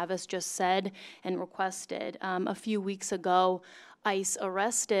Commissioner Savas just said and requested. A few weeks ago, ICE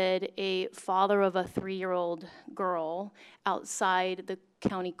arrested a father of a 3-year-old girl outside the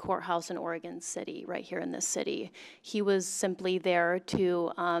county courthouse in Oregon City, right here in this city. He was simply there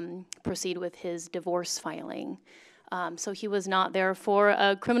to proceed with his divorce filing. So he was not there for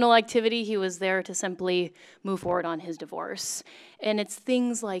a criminal activity. He was there to simply move forward on his divorce. And it's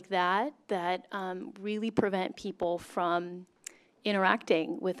things like that that really prevent people from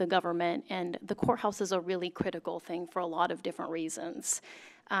interacting with the government, and the courthouse is a really critical thing for a lot of different reasons.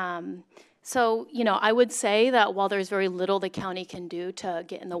 So, you know, I would say that while there's very little the county can do to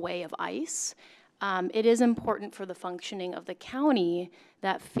get in the way of ICE, it is important for the functioning of the county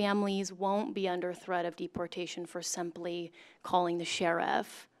that families won't be under threat of deportation for simply calling the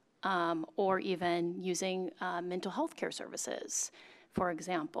sheriff or even using mental health care services, for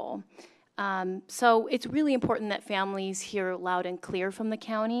example. So it's really important that families hear loud and clear from the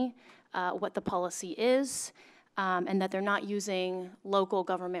county what the policy is, and that they're not using local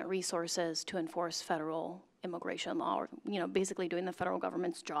government resources to enforce federal immigration law, or, you know, basically doing the federal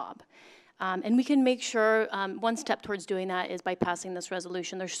government's job. And we can make sure, one step towards doing that is by passing this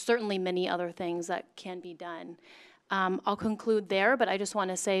resolution. There's certainly many other things that can be done. I'll conclude there, but I just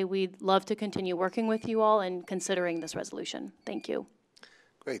want to say we'd love to continue working with you all and considering this resolution. Thank you.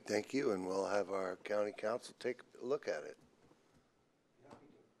 Great, thank you, and we'll have our county council take a look at it.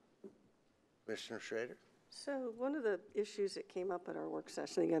 Commissioner Schrader? So one of the issues that came up at our work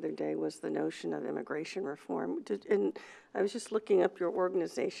session the other day was the notion of immigration reform. And I was just looking up your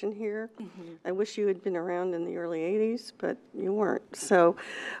organization here. Mm-hmm. I wish you had been around in the early 80s, but you weren't. So,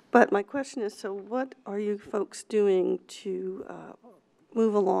 but my question is, so what are you folks doing to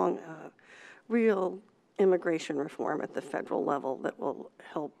move along real immigration reform at the federal level that will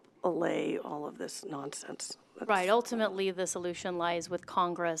help allay all of this nonsense. Right, ultimately, the solution lies with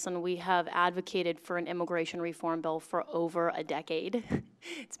Congress, and we have advocated for an immigration reform bill for over a decade.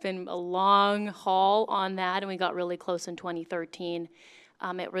 It's been a long haul on that, and we got really close in 2013.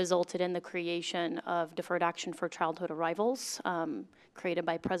 It resulted in the creation of Deferred Action for Childhood Arrivals, created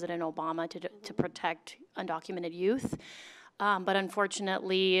by President Obama to protect undocumented youth. But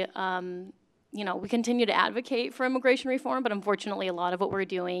unfortunately, you know, we continue to advocate for immigration reform, but unfortunately, a lot of what we're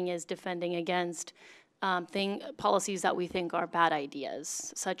doing is defending against policies that we think are bad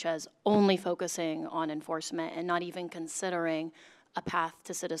ideas, such as only focusing on enforcement and not even considering a path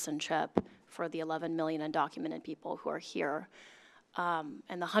to citizenship for the 11 million undocumented people who are here, and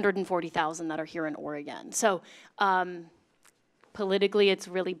the 140,000 that are here in Oregon. So politically, it's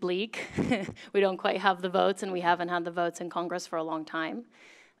really bleak. We don't quite have the votes, and we haven't had the votes in Congress for a long time.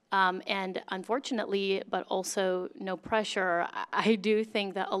 And unfortunately, but also no pressure, I do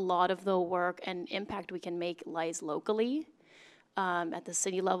think that a lot of the work and impact we can make lies locally, at the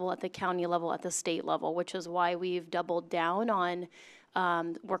city level, at the county level, at the state level, which is why we've doubled down on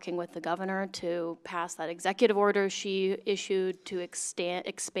working with the governor to pass that executive order she issued to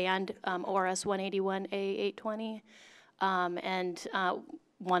expand ORS 181A820, and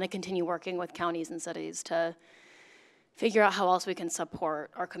want to continue working with counties and cities to figure out how else we can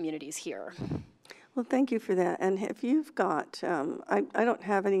support our communities here. Well, thank you for that. And if you've got, I don't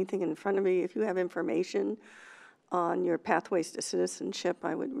have anything in front of me. If you have information on your pathways to citizenship,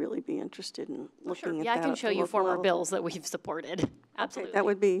 I would really be interested in looking at that. Yeah, I can show you former level. bills that we've supported. Absolutely.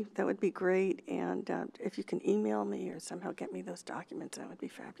 Okay, that would be great. And if you can email me or somehow get me those documents, that would be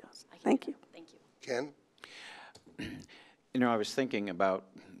fabulous. Thank you. Thank you. Ken? You know, I was thinking about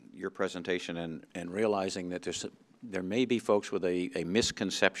your presentation and realizing that there may be folks with a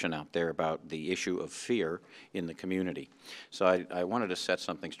misconception out there about the issue of fear in the community. So I wanted to set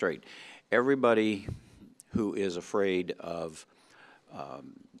something straight. Everybody who is afraid of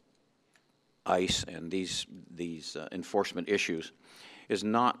ICE and these enforcement issues is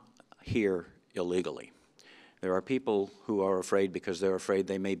not here illegally. There are people who are afraid because they're afraid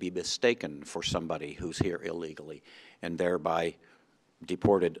they may be mistaken for somebody who's here illegally and thereby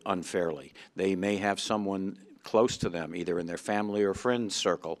deported unfairly. They may have someone close to them, either in their family or friends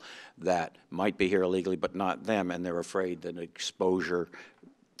circle, that might be here illegally but not them, and they're afraid that exposure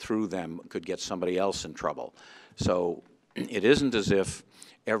through them could get somebody else in trouble. So it isn't as if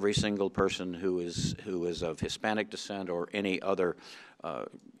every single person who is of Hispanic descent or any other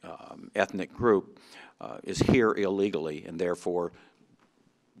ethnic group is here illegally, and therefore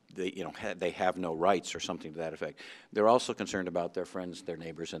they have no rights or something to that effect. They're also concerned about their friends, their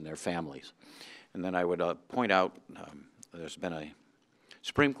neighbors, and their families. And then I would point out there's been a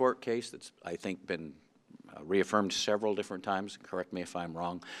Supreme Court case that's, I think, been reaffirmed several different times. Correct me if I'm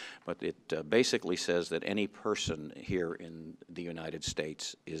wrong, but it basically says that any person here in the United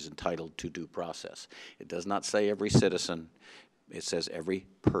States is entitled to due process. It does not say every citizen. It says every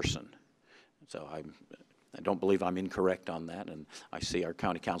person. So I don't believe I'm incorrect on that, and I see our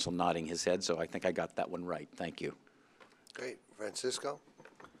county council nodding his head, so I think I got that one right. Thank you. Great. Francisco?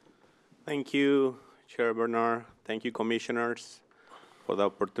 Thank you, Chair Bernard. Thank you, commissioners, for the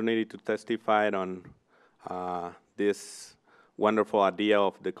opportunity to testify on this wonderful idea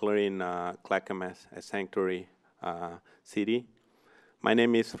of declaring Clackamas a sanctuary city. My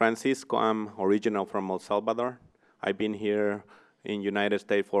name is Francisco. I'm original from El Salvador. I've been here in United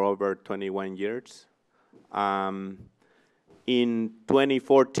States for over 21 years. In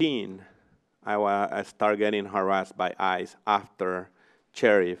 2014, I started getting harassed by ICE after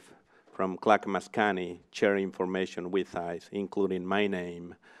sheriff from Clackamas County share information with ICE, including my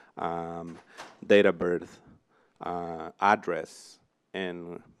name, date of birth, address,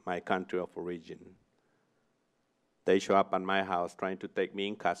 and my country of origin. They show up at my house trying to take me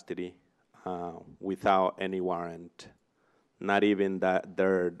in custody without any warrant, not even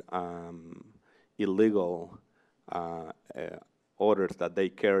their illegal orders that they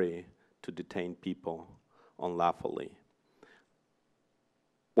carry to detain people unlawfully.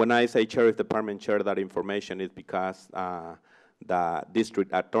 When I say Sheriff Department share that information, it's because the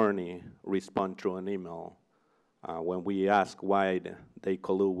district attorney responded through an email when we asked why they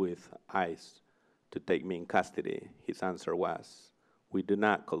collude with ICE to take me in custody. His answer was, we do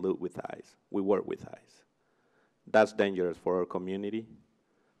not collude with ICE, we work with ICE. That's dangerous for our community.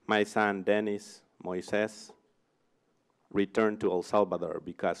 My son, Dennis Moises, returned to El Salvador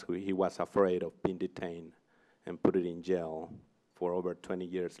because he was afraid of being detained and put in jail for over 20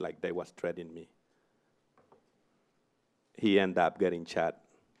 years like they was threatening me. He ended up getting shot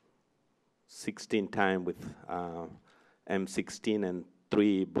 16 times with M16 and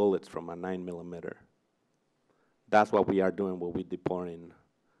 3 bullets from a 9mm. That's what we are doing when we're deporting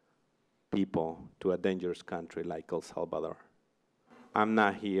people to a dangerous country like El Salvador. I'm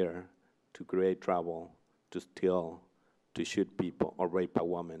not here to create trouble, to steal, to shoot people, or rape a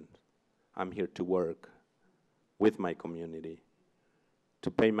woman. I'm here to work with my community, to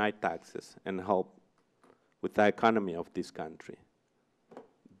pay my taxes and help with the economy of this country.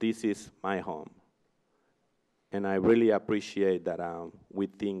 This is my home. And I really appreciate that we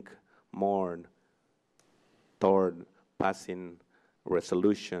think more toward passing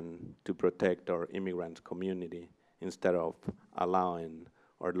resolution to protect our immigrant community instead of allowing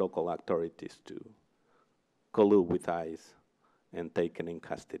our local authorities to collude with ICE and taken in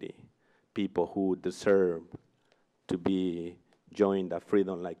custody people who deserve to be joined a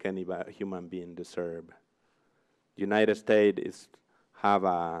freedom like any human being deserve. United States have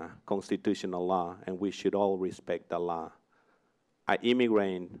a constitutional law, and we should all respect the law. I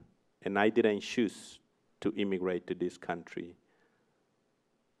immigrate, and I didn't choose to immigrate to this country.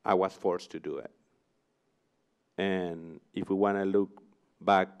 I was forced to do it. And if we want to look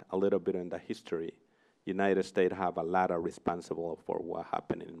back a little bit in the history, United States have a lot of responsible for what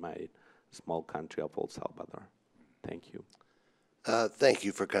happened in my small country of El Salvador. Thank you. Thank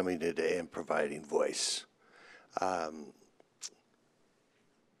you for coming today and providing voice.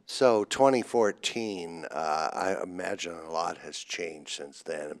 So 2014, I imagine a lot has changed since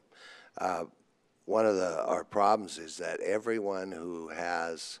then. One of our problems is that everyone who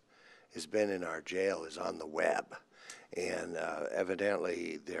has been in our jail is on the web. And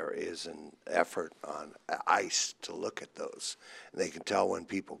evidently there is an effort on ICE to look at those. And they can tell when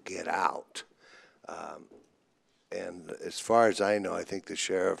people get out. And as far as I know, I think the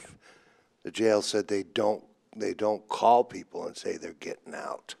jail said they don't call people and say they're getting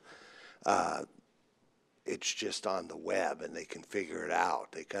out. It's just on the web, and they can figure it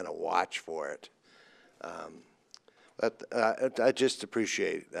out. They kind of watch for it. But I just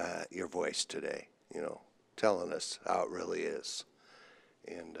appreciate your voice today, telling us how it really is.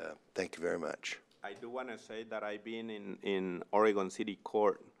 And thank you very much. I do want to say that I've been in Oregon City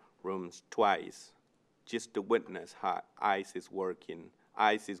court rooms twice just to witness how ICE is working.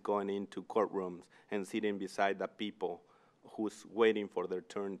 ICE is going into courtrooms and sitting beside the people who's waiting for their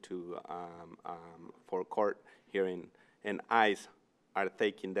turn to for court hearing, and ICE are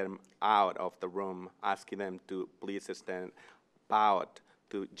taking them out of the room, asking them to please stand out,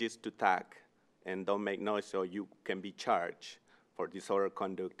 just to talk and don't make noise so you can be charged for disorder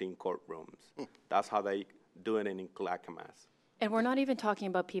conduct in courtrooms. That's how they doing it in Clackamas. And we're not even talking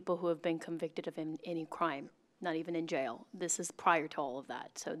about people who have been convicted of any crime, not even in jail. This is prior to all of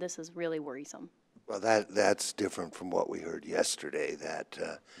that, so this is really worrisome. Well, that's different from what we heard yesterday, that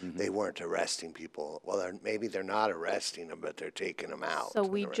they weren't arresting people. Well, maybe they're not arresting them, but they're taking them out. So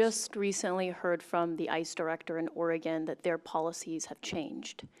we just recently heard from the ICE director in Oregon that their policies have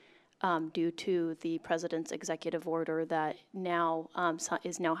changed due to the president's executive order that now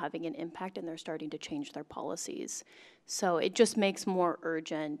is now having an impact, and they're starting to change their policies. So it just makes more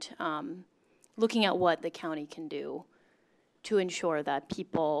urgent looking at what the county can do to ensure that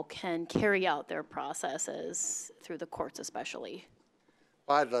people can carry out their processes through the courts especially.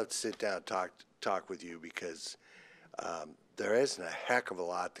 Well, I'd love to sit down and talk with you, because there isn't a heck of a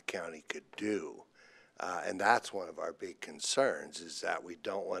lot the county could do. And that's one of our big concerns, is that we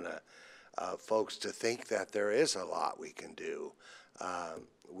don't want folks to think that there is a lot we can do.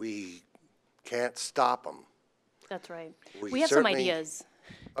 We can't stop them. That's right. We have some certainly ideas.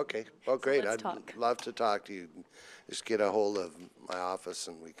 Okay, well, great. let's I'd love to talk to you. Just get a hold of my office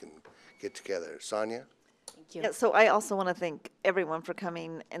and we can get together. Sonia? Thank you. Yeah, so I also want to thank everyone for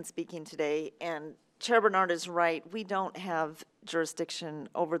coming and speaking today. And Chair Bernard is right. We don't have jurisdiction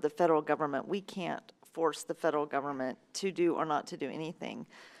over the federal government. We can't force the federal government to do or not to do anything.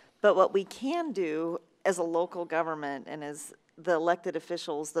 But what we can do as a local government and as the elected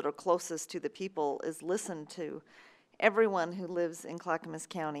officials that are closest to the people is listen to everyone who lives in Clackamas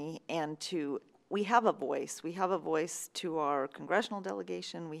County, and we have a voice. We have a voice to our congressional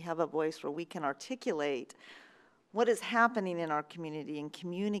delegation. We have a voice where we can articulate what is happening in our community and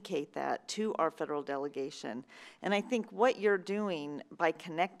communicate that to our federal delegation. And I think what you're doing by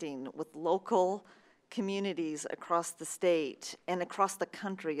connecting with local communities across the state and across the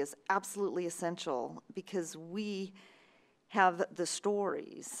country is absolutely essential, because we have the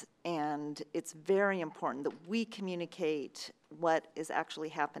stories, and it's very important that we communicate what is actually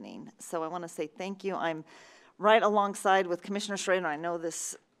happening. So I want to say thank you. I'm right alongside with Commissioner Schrader. I know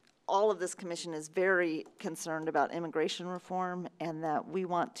all of this commission is very concerned about immigration reform, and that we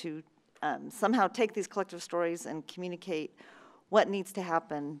want to somehow take these collective stories and communicate what needs to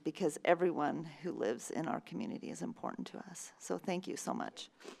happen, because everyone who lives in our community is important to us. So thank you so much.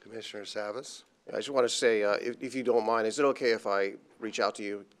 Commissioner Savas? I just want to say, if you don't mind, is it okay if I reach out to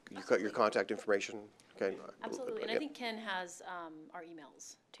you? You got your contact information? Okay. Absolutely, and I think Ken has our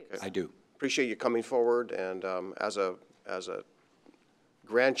emails too. Okay. I do. Appreciate you coming forward, and as a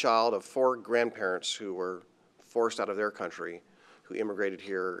grandchild of 4 grandparents who were forced out of their country, who immigrated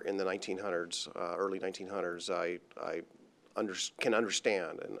here in the 1900s, early 1900s, I can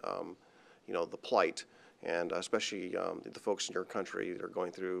understand, and you know, the plight, and especially the folks in your country that are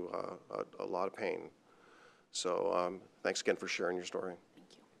going through a lot of pain. So thanks again for sharing your story.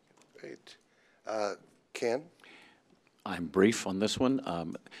 Thank you. Great. Ken? I'm brief on this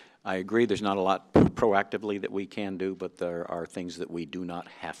one. I agree there's not a lot proactively that we can do, but there are things that we do not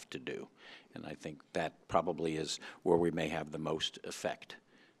have to do. And I think that probably is where we may have the most effect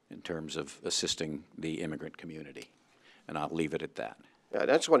in terms of assisting the immigrant community. And I'll leave it at that. Yeah, I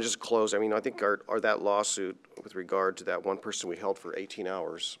just want to just close. I mean, I think that lawsuit with regard to that one person we held for 18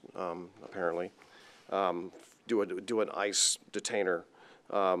 hours, apparently, do an ICE detainer,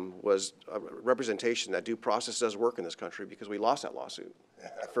 was a representation that due process does work in this country, because we lost that lawsuit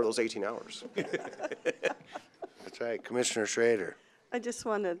for those 18 hours. That's right. Commissioner Schrader? I just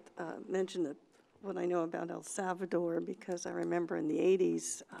want to mention what I know about El Salvador, because I remember in the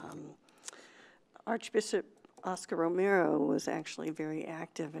 80s, Archbishop Oscar Romero was actually very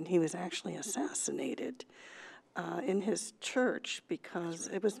active, and he was actually assassinated in his church, because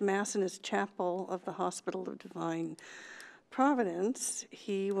it was Mass in his chapel of the Hospital of Divine Providence.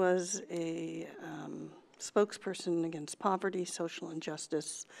 He was a spokesperson against poverty, social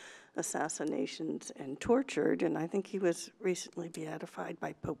injustice, assassinations, and tortured, and I think he was recently beatified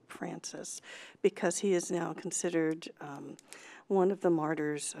by Pope Francis, because he is now considered one of the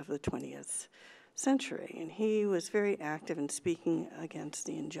martyrs of the 20th century, and he was very active in speaking against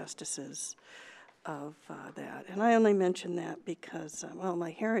the injustices of that. And I only mention that because, well,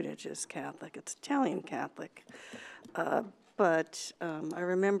 my heritage is Catholic. It's Italian Catholic, but I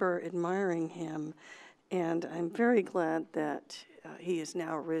remember admiring him, and I'm very glad that he has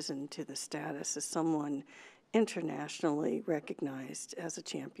now risen to the status as someone internationally recognized as a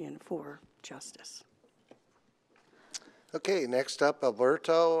champion for justice. Okay, next up,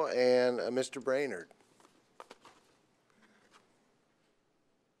 Alberto and Mr. Brainerd.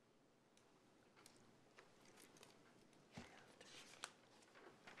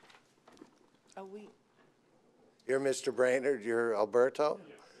 You're Mr. Brainerd, you're Alberto?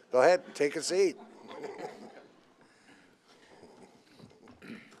 Go ahead, take a seat.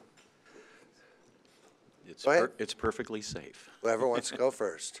 It's perfectly safe. Whoever wants to go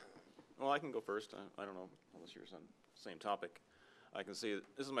first. Well, I can go first. I don't know, unless yours on the same topic. I can see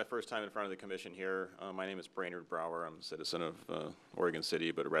this is my first time in front of the commission here. My name is Brainerd Brower. I'm a citizen of Oregon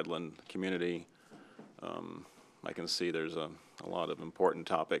City, but a Redland community. I can see there's a lot of important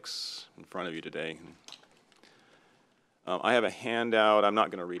topics in front of you today. I have a handout. I'm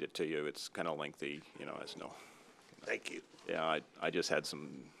not going to read it to you. It's kind of lengthy, you know, as no. Thank you. Yeah, I just had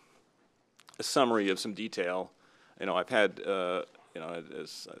a summary of some detail. You know, I've had, you know,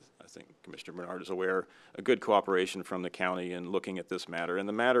 as I think Commissioner Bernard is aware, a good cooperation from the county in looking at this matter. And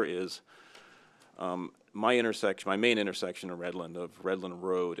the matter is my main intersection of Redland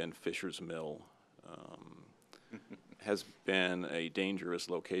Road and Fisher's Mill has been a dangerous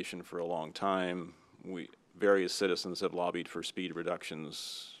location for a long time. Various citizens have lobbied for speed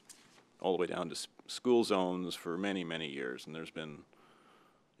reductions all the way down to school zones for many, many years, and there's been,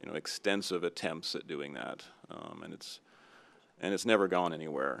 you know, extensive attempts at doing that, and it's never gone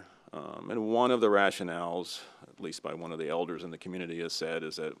anywhere. And one of the rationales, at least by one of the elders in the community, has said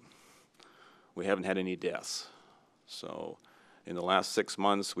is that we haven't had any deaths. So in the last 6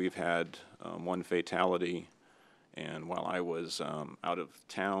 months, we've had one fatality, and while I was out of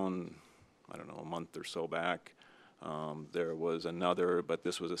town, I don't know, a month or so back, there was another, but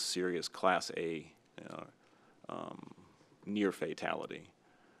this was a serious Class A near fatality.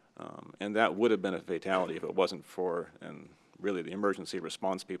 And that would have been a fatality if it wasn't for, and really the emergency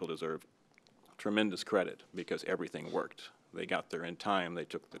response people deserve tremendous credit, because everything worked. They got there in time, they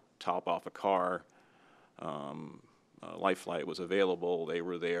took the top off a car, life flight was available, they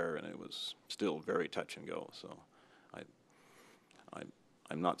were there, and it was still very touch and go. So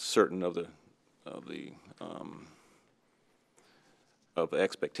I'm not certain of the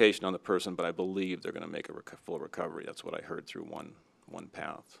expectation on the person, but I believe they're going to make a full recovery. That's what I heard through one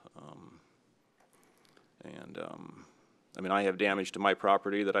path. I mean, I have damage to my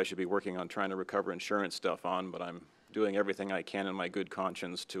property that I should be working on trying to recover insurance stuff on, but I'm doing everything I can in my good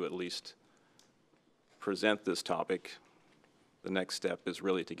conscience to at least present this topic the next step is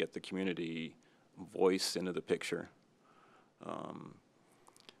really to get the community voice into the picture.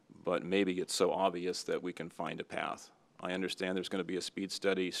 But maybe it's so obvious that we can find a path. I understand there's going to be a speed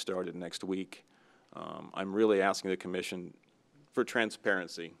study started next week. I'm really asking the commission for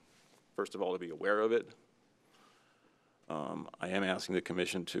transparency. First of all, to be aware of it. I am asking the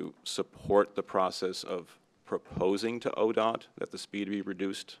commission to support the process of proposing to ODOT that the speed be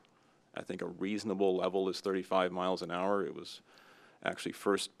reduced. I think a reasonable level is 35 miles an hour. It was actually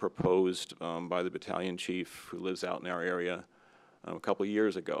first proposed by the battalion chief who lives out in our area a couple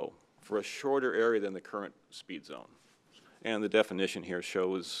years ago for a shorter area than the current speed zone. And the definition here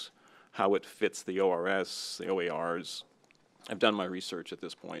shows how it fits the ORS, the OARs. I've done my research at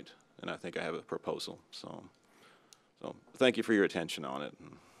this point, and I think I have a proposal. So thank you for your attention on it.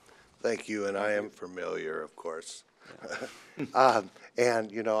 Thank you, and I am familiar, of course.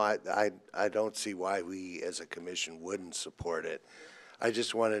 And, you know, I don't see why we as a commission wouldn't support it. I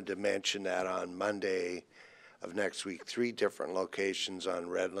just wanted to mention that on Monday of next week, 3 different locations on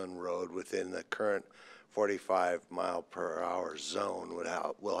Redland Road within the current 45-mile-per-hour zone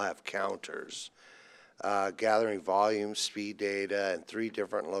will have counters. Gathering volume, speed data, and 3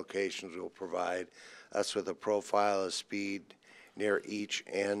 different locations will provide us with a profile of speed near each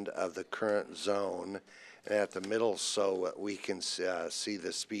end of the current zone and at the middle so we can see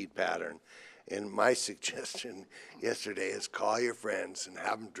the speed pattern. And my suggestion yesterday is call your friends and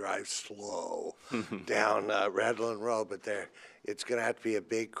have them drive slow down Redland Road, but it's going to have to be a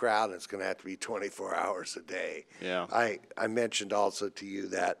big crowd, and it's going to have to be 24 hours a day. Yeah. I mentioned also to you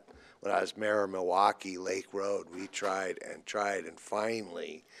that when I was mayor of Milwaukee, Lake Road, we tried and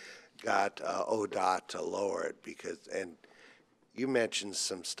finally got ODOT to lower it and you mentioned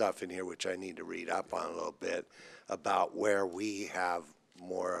some stuff in here which I need to read up on a little bit about where we have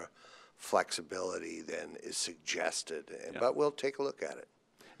more flexibility than is suggested, but we'll take a look at it.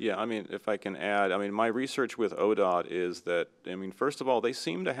 Yeah, I mean, if I can add, I mean, my research with ODOT is that, I mean, first of all, they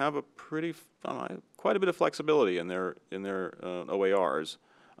seem to have a quite a bit of flexibility in their OARs.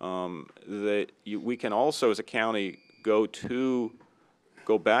 We can also, as a county, go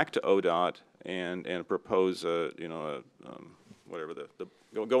back to ODOT and propose whatever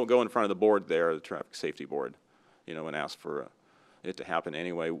go in front of the board there, the traffic safety board, and ask for it to happen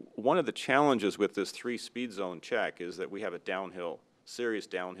anyway. One of the challenges with this 3 speed zone check is that we have a serious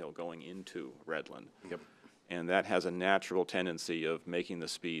downhill going into Redland. Yep. And that has a natural tendency of making the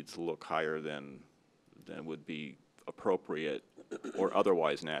speeds look higher than would be appropriate or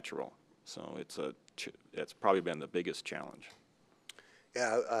otherwise natural. So it's probably been the biggest challenge.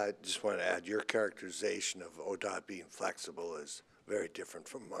 Yeah, I just want to add, your characterization of ODOT being flexible is very different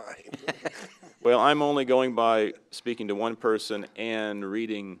from mine. Well, I'm only going by speaking to one person and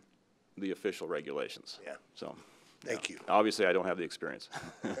reading the official regulations. Yeah. So, thank you. Obviously, I don't have the experience.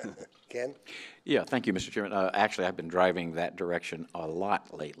 Ken? Yeah, thank you, Mr. Chairman. Actually, I've been driving that direction a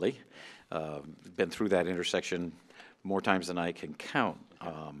lot lately. Been through that intersection more times than I can count,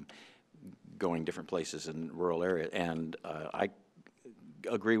 going different places in rural area, and I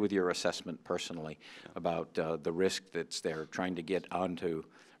agree with your assessment personally about the risk that's there trying to get onto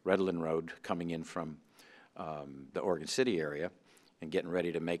Redland Road coming in from the Oregon City area and getting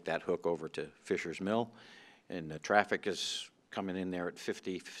ready to make that hook over to Fisher's Mill. And the traffic is coming in there at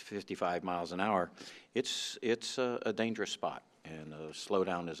 50, 55 miles an hour. It's a dangerous spot, and a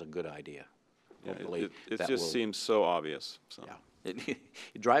slowdown is a good idea. Hopefully it just seems so obvious. So. Yeah. You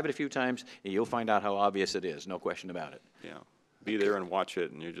drive it a few times, and you'll find out how obvious it is, no question about it. Yeah. Be there and watch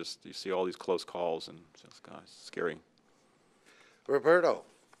it, and you see all these close calls, and it's just, gosh, scary. Alberto,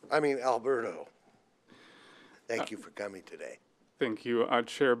 thank you for coming today. Thank you,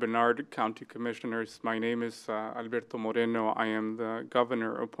 Chair Bernard, County Commissioners. My name is Alberto Moreno. I am the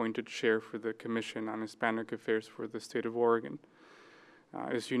governor-appointed chair for the Commission on Hispanic Affairs for the state of Oregon.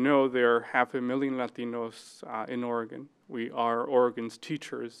 As you know, there are 500,000 Latinos in Oregon. We are Oregon's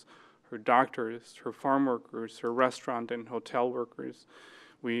teachers, her doctors, her farm workers, her restaurant and hotel workers.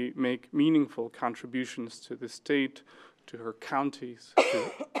 We make meaningful contributions to the state, to her counties,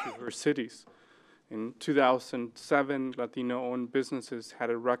 to her cities. In 2007, Latino-owned businesses had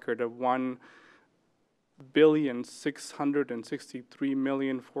a record of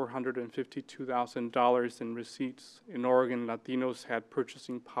 $1,663,452,000 in receipts. In Oregon, Latinos had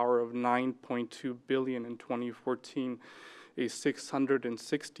purchasing power of $9.2 billion in 2014. A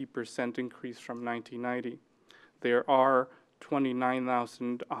 660% increase from 1990. There are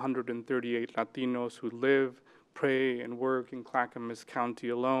 29,138 Latinos who live, pray, and work in Clackamas County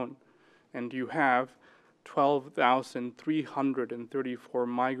alone. And you have 12,334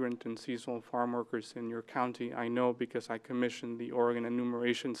 migrant and seasonal farm workers in your county. I know because I commissioned the Oregon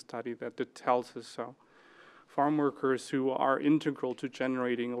enumeration study that tells us so. Farm workers who are integral to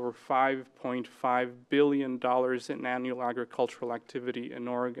generating over $5.5 billion in annual agricultural activity in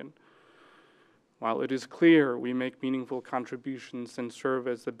Oregon. While it is clear we make meaningful contributions and serve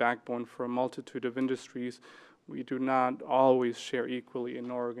as the backbone for a multitude of industries, we do not always share equally in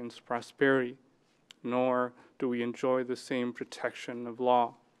Oregon's prosperity, nor do we enjoy the same protection of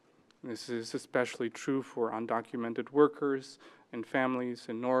law. This is especially true for undocumented workers and families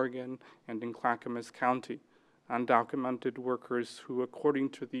in Oregon and in Clackamas County. Undocumented workers who, according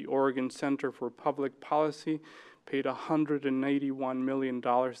to the Oregon Center for Public Policy, paid $181 million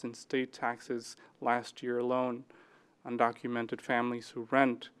in state taxes last year alone. Undocumented families who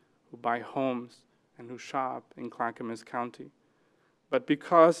rent, who buy homes, and who shop in Clackamas County. But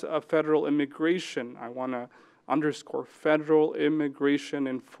because of federal immigration, I want to underscore federal immigration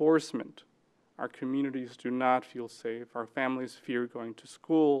enforcement, our communities do not feel safe. Our families fear going to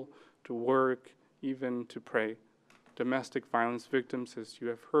school, to work, even to pray. Domestic violence victims, as you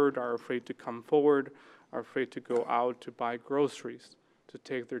have heard, are afraid to come forward, are afraid to go out to buy groceries, to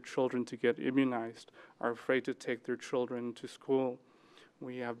take their children to get immunized, are afraid to take their children to school.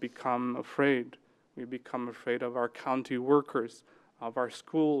 We have become afraid. We become afraid of our county workers, of our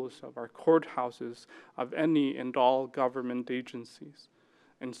schools, of our courthouses, of any and all government agencies.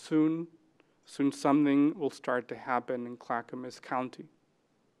 And soon something will start to happen in Clackamas County.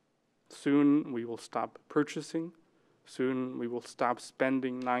 Soon we will stop purchasing. Soon we will stop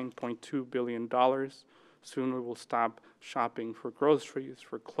spending $9.2 billion. Soon we will stop shopping for groceries,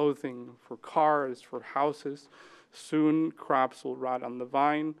 for clothing, for cars, for houses. Soon crops will rot on the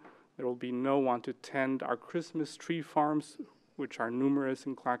vine. There will be no one to tend our Christmas tree farms, which are numerous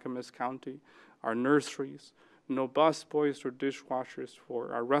in Clackamas County, our nurseries, no busboys or dishwashers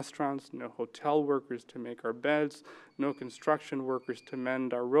for our restaurants, no hotel workers to make our beds, no construction workers to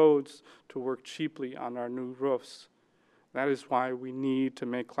mend our roads, to work cheaply on our new roofs. That is why we need to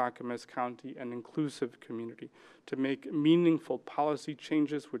make Clackamas County an inclusive community, to make meaningful policy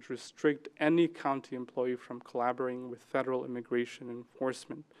changes which restrict any county employee from collaborating with federal immigration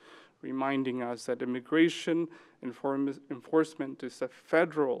enforcement, reminding us that immigration enforcement is a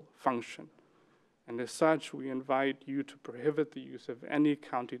federal function. And as such, we invite you to prohibit the use of any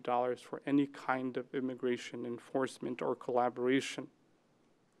county dollars for any kind of immigration enforcement or collaboration.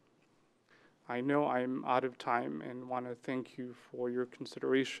 I know I'm out of time and want to thank you for your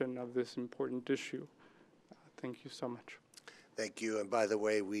consideration of this important issue. Thank you so much. Thank you. And by the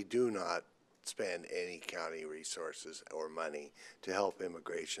way, we do not spend any county resources or money to help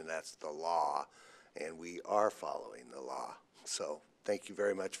immigration. That's the law, and we are following the law. So thank you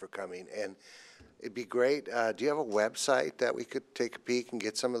very much for coming. And it'd be great. Do you have a website that we could take a peek and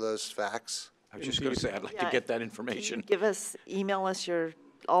get some of those facts? I was just going to say, I'd like to get that information. Can you email us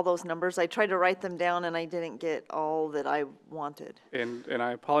all those numbers? I tried to write them down and I didn't get all that I wanted. And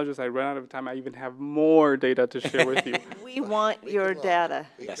I apologize, I ran out of time. I even have more data to share with you. We want your data.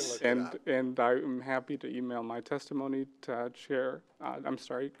 Yes. And I'm happy to email my testimony to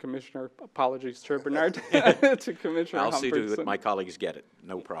Commissioner, apologies, Chair Bernard, to Commissioner I'll see to it Humbertson. that my colleagues get it.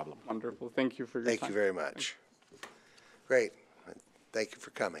 No problem. Wonderful. Thank you for your time. Thank you very much. Great. Thank you for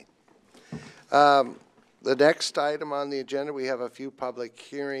coming. The next item on the agenda, we have a few public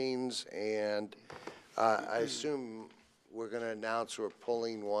hearings, and I assume we're going to announce we're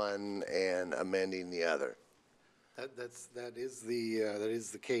pulling one and amending the other. That is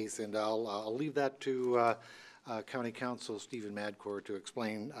the case, and I'll leave that to County Counsel Stephen Madkour to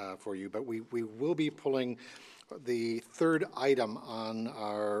explain for you. But we will be pulling the third item on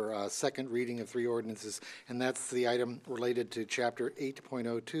our second reading of 3 ordinances, and that's the item related to Chapter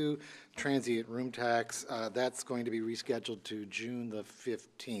 8.02, Transient Room Tax. That's going to be rescheduled to June the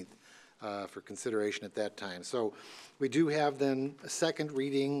 15th for consideration at that time. So we do have then a second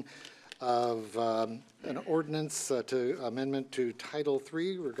reading of an ordinance to amendment to Title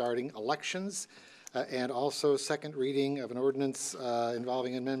III regarding elections, and also second reading of an ordinance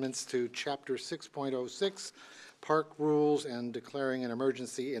involving amendments to Chapter 6.06, park rules, and declaring an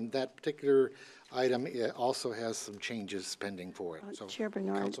emergency. In that particular item, it also has some changes pending for it. So Chair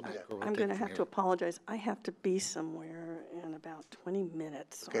Bernard, I'm going to have to apologize. I have to be somewhere in about 20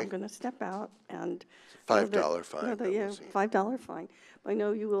 minutes. So I'm going to step out and $5 fine. $5 fine. I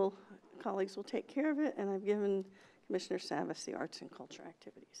know colleagues will take care of it, and I've given Commissioner Savas the arts and culture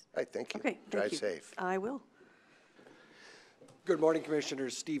activities. All right, thank you. Okay, Drive safe. I will. Good morning,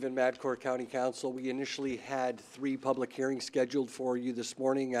 Commissioners. Stephen Madkour, County Counsel. We initially had 3 public hearings scheduled for you this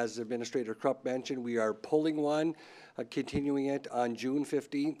morning. As Administrator Krupp mentioned, we are pulling one, continuing it on June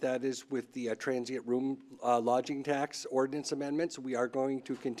 15th. That is with the transient room lodging tax ordinance amendments. We are going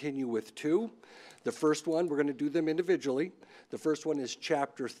to continue with 2. The first one, we're going to do them individually. The first one is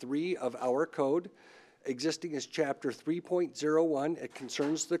Chapter 3 of our code. Existing is Chapter 3.01. It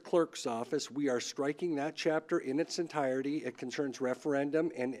concerns the clerk's office. We are striking that chapter in its entirety. It concerns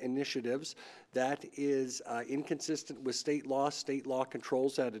referendum and initiatives. That is inconsistent with state law. State law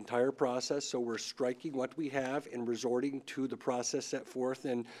controls that entire process, so we're striking what we have and resorting to the process set forth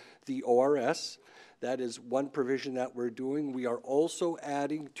in the ORS. That is one provision that we're doing. We are also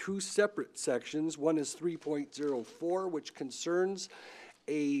adding 2 separate sections. One is 3.04, which concerns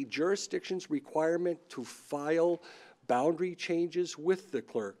a jurisdiction's requirement to file boundary changes with the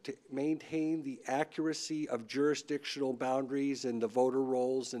clerk to maintain the accuracy of jurisdictional boundaries and the voter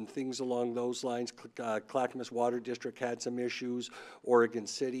rolls and things along those lines. Clackamas Water District had some issues, Oregon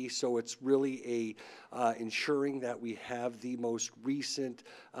City, so it's really ensuring that we have the most recent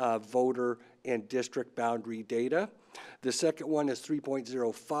voter and district boundary data. The second one is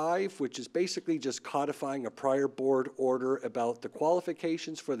 3.05, which is basically just codifying a prior board order about the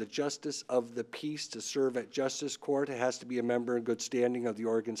qualifications for the justice of the peace to serve at justice court. It has to be a member in good standing of the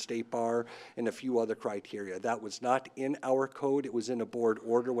Oregon State Bar and a few other criteria. That was not in our code. It was in a board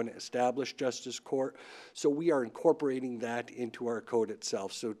order when it established justice court. So we are incorporating that into our code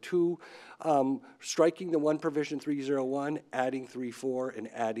itself. So 2, striking the one provision 301, adding 3.4, and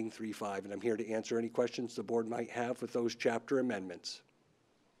adding 3.5. And I'm here to answer any questions the board might have with those chapter amendments.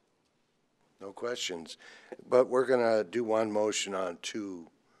 No questions, but we're going to do one motion on 2,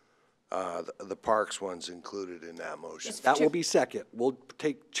 the parks ones included in that motion. That will be second. We'll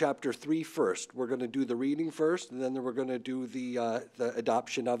take chapter 3 first. We're going to do the reading first, and then we're going to do the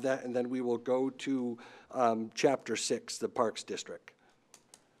adoption of that, and then we will go to chapter 6, the Parks District.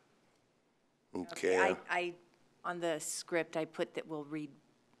 Okay. I on the script, I put that we'll read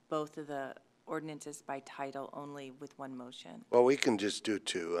both of the ordinances by title only with one motion. Well, we can just do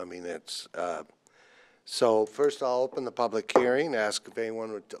 2. I mean, it's, so first I'll open the public hearing, ask if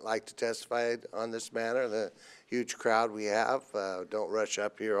anyone would like to testify on this matter. The huge crowd we have, don't rush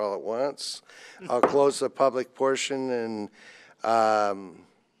up here all at once. I'll close the public portion and got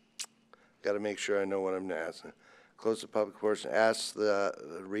to make sure I know what I'm asking. Close the public portion,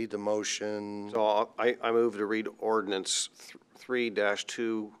 read the motion. So I move to read ordinance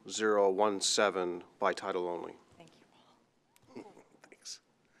 3-2017 by title only. Thank you. Thanks.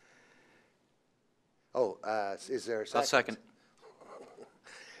 Oh, is there a second? I'll second.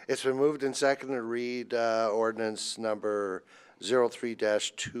 It's been moved and seconded to read ordinance number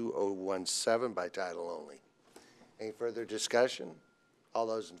 03-2017 by title only. Any further discussion? All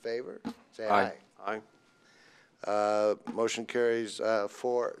those in favor, say aye. Aye. Motion carries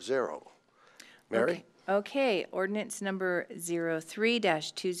 4-0. Mary? Okay, ordinance number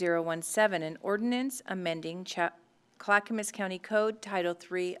 03-2017, an ordinance amending Clackamas County Code, Title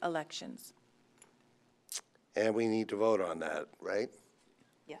III, Elections. And we need to vote on that, right?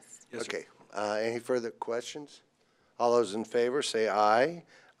 Yes. Okay. Any further questions? All those in favor, say aye.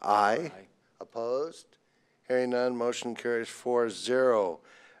 Aye. Opposed? Hearing none, motion carries 4-0.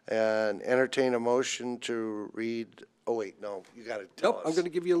 And entertain a motion to read, oh wait, no, you got to tell us. I'm going to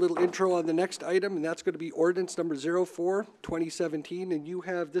give you a little intro on the next item, and that's going to be ordinance number 04-2017, and you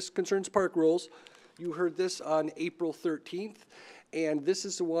have, this concerns park rules. You heard this on April 13th, and this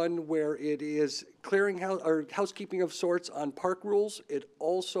is the one where it is clearing or housekeeping of sorts on park rules. It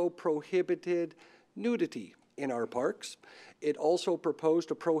also prohibited nudity in our parks. It also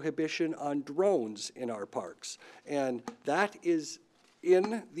proposed a prohibition on drones in our parks, and that is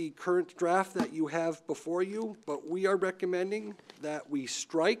in the current draft that you have before you, but we are recommending that we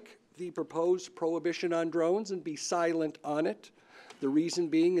strike the proposed prohibition on drones and be silent on it. The reason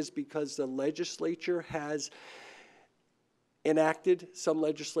being is because the legislature has enacted some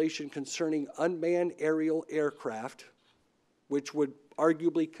legislation concerning unmanned aerial aircraft, which would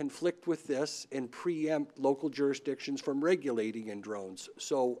arguably conflict with this and preempt local jurisdictions from regulating in drones.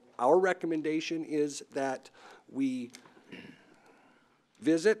 So our recommendation is that we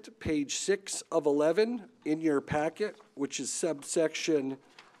visit page 6 of 11 in your packet, which is subsection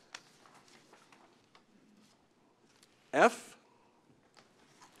F,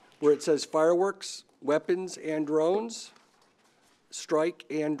 where it says fireworks, weapons, and drones. Strike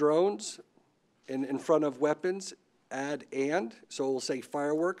and drones, and in front of weapons, add and. So we'll say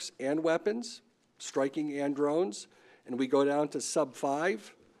fireworks and weapons, striking and drones. And we go down to sub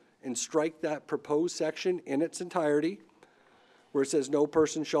 5 and strike that proposed section in its entirety. where it says no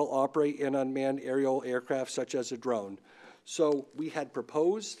person shall operate an unmanned aerial aircraft such as a drone. So we had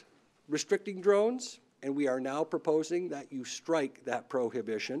proposed restricting drones, and we are now proposing that you strike that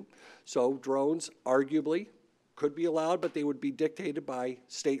prohibition. So drones arguably could be allowed, but they would be dictated by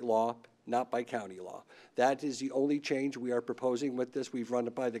state law, not by county law. That is the only change we are proposing with this. We've run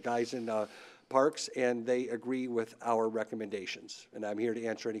it by the guys in Parks, and they agree with our recommendations. And I'm here to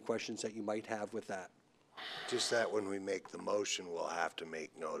answer any questions that you might have with that. Just that when we make the motion, we'll have to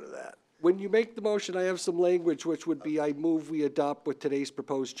make note of that. When you make the motion, I have some language, which would be, I move we adopt with today's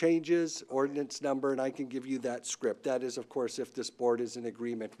proposed changes, ordinance number, and I can give you that script. That is, of course, if this board is in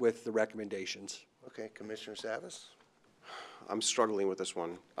agreement with the recommendations. Okay, Commissioner Savas? I'm struggling with this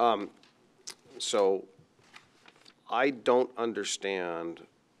one. So I don't understand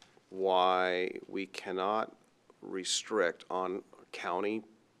why we cannot restrict on county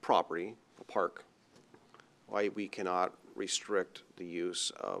property, a park, why we cannot restrict the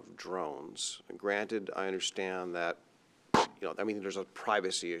use of drones. And granted, I understand that, I mean, there's a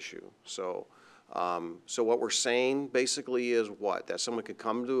privacy issue. So, so what we're saying basically is what? That someone could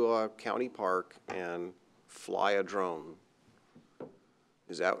come to a county park and fly a drone.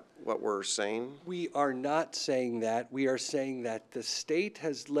 Is that what we're saying? We are not saying that. We are saying that the state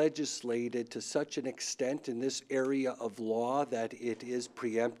has legislated to such an extent in this area of law that it is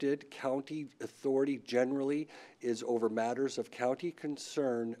preempted. County authority generally is over matters of county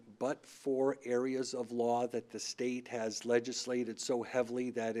concern, but for areas of law that the state has legislated so heavily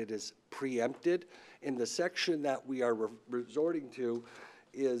that it is preempted. And the section that we are resorting to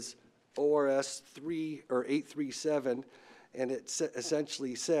is ORS 837. And it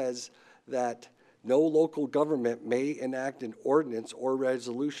essentially says that no local government may enact an ordinance or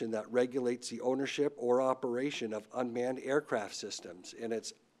resolution that regulates the ownership or operation of unmanned aircraft systems. And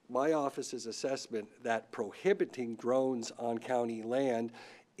it's my office's assessment that prohibiting drones on county land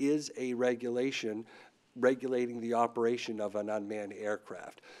is a regulation regulating the operation of an unmanned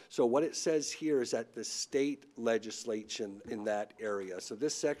aircraft. So what it says here is that the state legislation in that area. So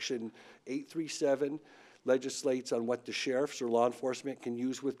this section 837 legislates on what the sheriffs or law enforcement can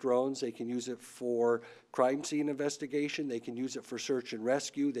use with drones. They can use it for crime scene investigation. They can use it for search and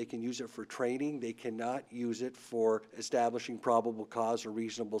rescue. They can use it for training. They cannot use it for establishing probable cause or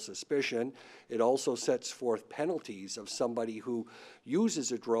reasonable suspicion. It also sets forth penalties of somebody who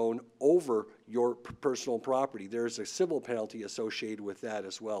uses a drone over your personal property. There's a civil penalty associated with that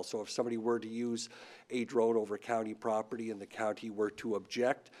as well. So if somebody were to use a drone over county property and the county were to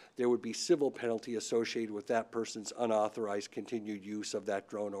object, there would be civil penalty associated with that person's unauthorized continued use of that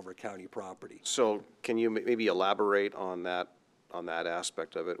drone over county property. So can you maybe elaborate on that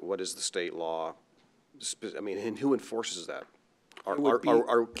aspect of it? What is the state law? I mean, and who enforces that?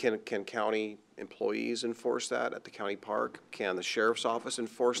 Can county employees enforce that at the county park? Can the sheriff's office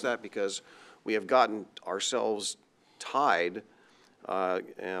enforce that? Because we have gotten ourselves tied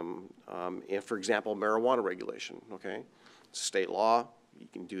in, for example, marijuana regulation, okay? State law, you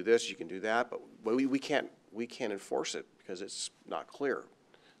can do this, you can do that, but we can't enforce it because it's not clear.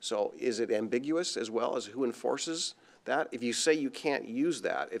 So is it ambiguous as well as who enforces that? If you say you can't use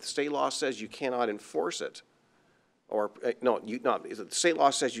that, if state law says you cannot enforce it, or if the state law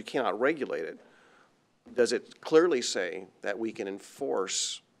says you cannot regulate it, does it clearly say that we can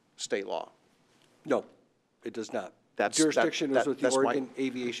enforce state law? No, it does not. Jurisdiction is with the Oregon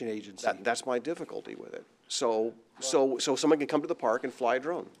Aviation Agency. That's my difficulty with it. So someone can come to the park and fly a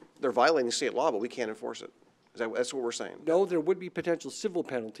drone. They're violating state law, but we can't enforce it. That's what we're saying. No, there would be potential civil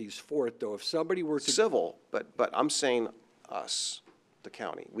penalties for it, though. If somebody were to... Civil, but I'm saying us, the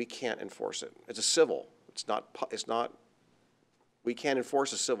county. We can't enforce it. It's a civil. It's not, we can't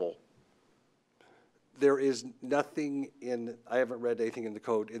enforce a civil. There is nothing in, I haven't read anything in the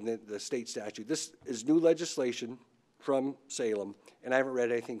code, in the state statute. This is new legislation from Salem, and I haven't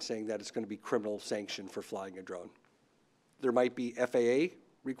read anything saying that it's going to be criminal sanction for flying a drone. There might be FAA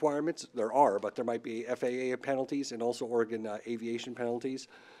requirements. There are, but there might be FAA penalties and also Oregon aviation penalties.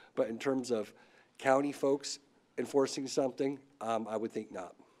 But in terms of county folks enforcing something, I would think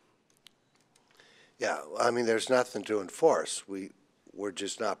not. Yeah, I mean, there's nothing to enforce. We're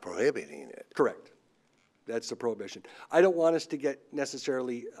just not prohibiting it. Correct. That's the prohibition. I don't want us to get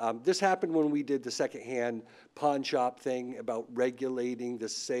necessarily, this happened when we did the secondhand pawn shop thing about regulating the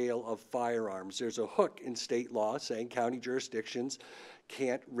sale of firearms. There's a hook in state law saying county jurisdictions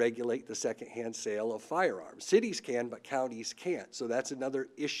can't regulate the secondhand sale of firearms. Cities can, but counties can't. So that's another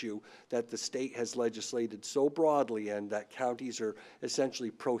issue that the state has legislated so broadly in that counties are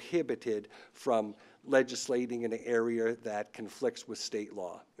essentially prohibited from legislating in an area that conflicts with state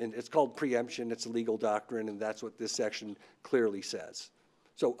law. And it's called preemption, it's a legal doctrine, and that's what this section clearly says.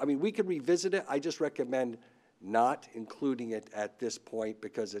 So, I mean, we could revisit it. I just recommend not including it at this point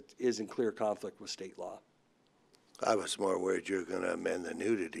because it is in clear conflict with state law. I was more worried you were going to amend the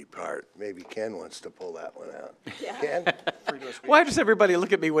nudity part. Maybe Ken wants to pull that one out. Yeah. Ken? Why does everybody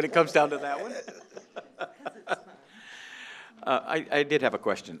look at me when it comes down to that one? I did have a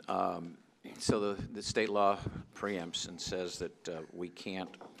question. So the state law preempts and says that we can't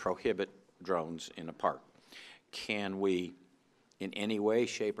prohibit drones in a park. Can we, in any way,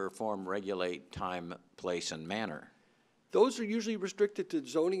 shape, or form, regulate time, place, and manner? Those are usually restricted to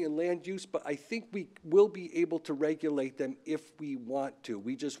zoning and land use, but I think we will be able to regulate them if we want to.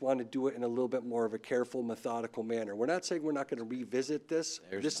 We just want to do it in a little bit more of a careful, methodical manner. We're not saying we're not going to revisit this.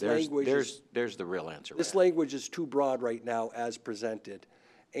 There's the real answer. This language is too broad right now as presented.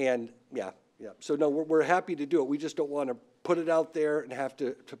 And yeah. So no, we're happy to do it. We just don't want to put it out there and have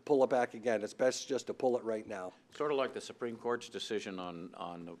to pull it back again. It's best just to pull it right now. Sort of like the Supreme Court's decision on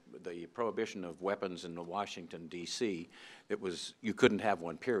the prohibition of weapons in Washington, D.C. It was, you couldn't have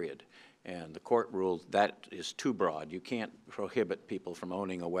one, period. And the court ruled that is too broad. You can't prohibit people from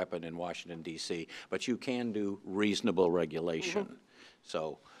owning a weapon in Washington, D.C., but you can do reasonable regulation. Mm-hmm.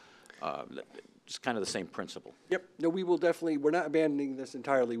 So it's kind of the same principle. Yep. No, we will definitely, we're not abandoning this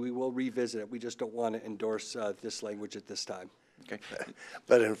entirely. We will revisit it. We just don't want to endorse this language at this time. Okay.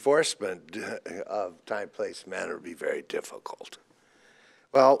 But enforcement of time, place, manner would be very difficult.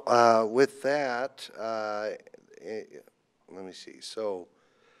 Well, with that, let me see. So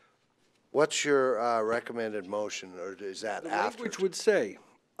what's your recommended motion, or is that the after? Language would say,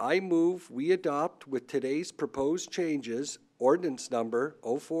 I move we adopt with today's proposed changes ordinance number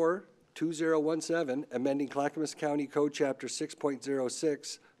 04-2017, amending Clackamas County Code Chapter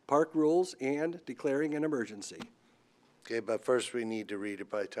 6.06, park rules and declaring an emergency. Okay, but first we need to read it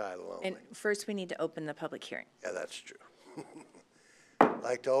by title only. And first, we need to open the public hearing. Yeah, that's true. I'd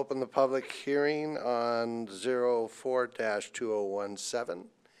like to open the public hearing on 04-2017.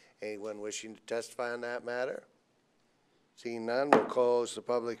 Anyone wishing to testify on that matter? Seeing none, we'll close the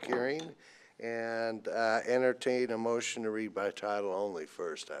public hearing and entertain a motion to read by title only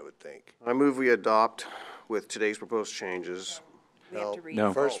first, I would think. I move we adopt with today's proposed changes. No,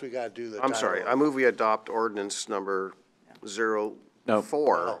 No. first we got to do the I'm title sorry, I only. move we adopt ordinance number 04. No.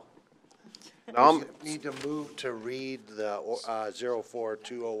 Now, We need to move to read the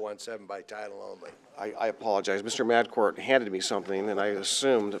 04-2017 by title only. I apologize. Mr. Madkour handed me something, and I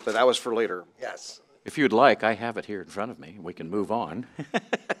assumed, but that was for later. Yes. If you'd like, I have it here in front of me. We can move on.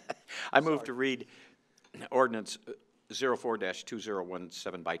 I move to read ordinance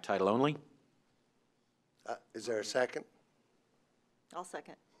 04-2017 by title only. Is there a second? I'll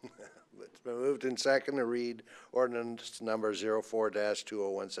second. It's been moved and second to read ordinance number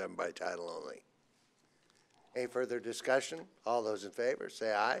 04-2017 by title only. Any further discussion? All those in favor,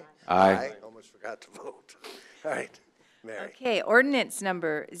 say aye. Aye. Almost forgot to vote. All right, Mary. Okay, ordinance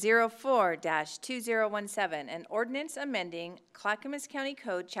number 04-2017, an ordinance amending Clackamas County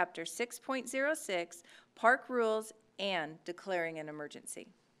Code, Chapter 6.06, park rules and declaring an emergency.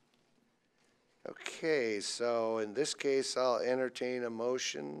 Okay, so in this case, I'll entertain a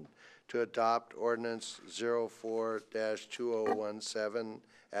motion to adopt ordinance 04-2017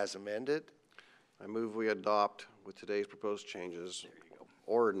 as amended. I move we adopt with today's proposed changes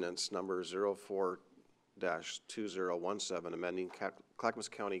ordinance number 04-2017, amending Clackamas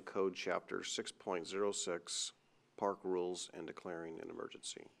County Code Chapter 6.06, park rules and declaring an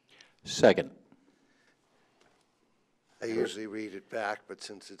emergency. Second. I usually read it back, but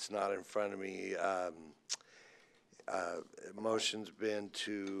since it's not in front of me, motion's been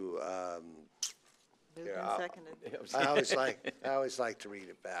to, Seconded. I always like to read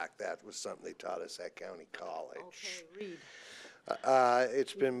it back. That was something they taught us at County College. Okay, read.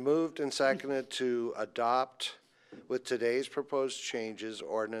 It's been moved and seconded to adopt with today's proposed changes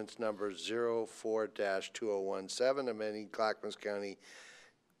ordinance number 04-2017, amending Clackamas County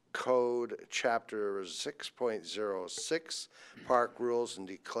Code Chapter 6.06, park rules and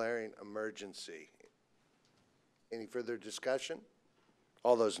declaring emergency. Any further discussion?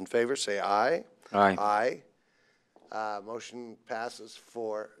 All those in favor say aye. Aye. Aye. Motion passes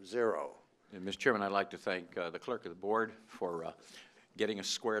 4-0. And Mr. Chairman, I'd like to thank the clerk of the board for getting us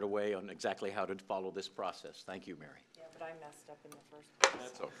squared away on exactly how to follow this process. Thank you, Mary. Yeah, but I messed up in the first place.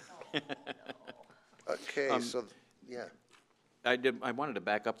 That's okay. Okay, so, yeah. I wanted to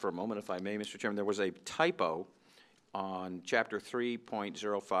back up for a moment, if I may, Mr. Chairman. There was a typo on Chapter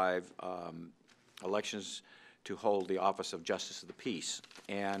 3.05, elections to hold the office of Justice of the Peace.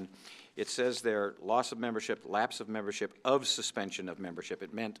 And It says there, loss of membership, lapse of membership, of suspension of membership.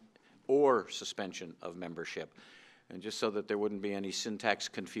 It meant or suspension of membership. And just so that there wouldn't be any syntax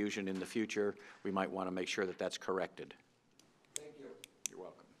confusion in the future, we might want to make sure that that's corrected. Thank you. You're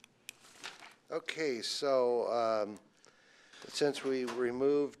welcome. Okay, so since we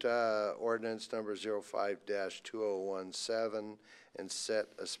removed ordinance number 05-2017 and set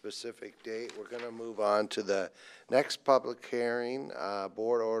a specific date, we're going to move on to the next public hearing,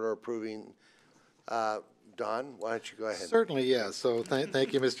 board order approving. Don, why don't you go ahead? Certainly, yes. So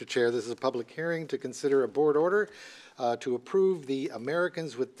thank you, Mr. Chair. This is a public hearing to consider a board order to approve the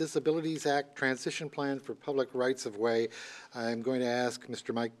Americans with Disabilities Act Transition Plan for Public Rights of Way. I'm going to ask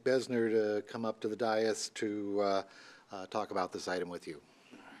Mr. Mike Bezner to come up to the dais to talk about this item with you.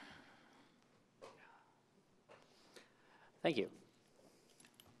 Thank you.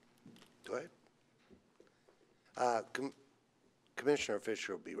 Go ahead. Commissioner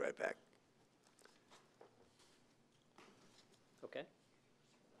Fisher will be right back. Okay.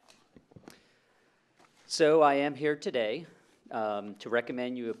 So I am here today to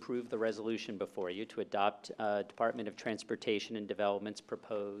recommend you approve the resolution before you to adopt Department of Transportation and Development's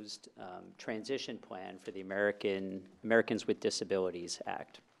proposed transition plan for the Americans with Disabilities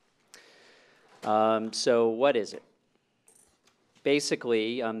Act. So what is it?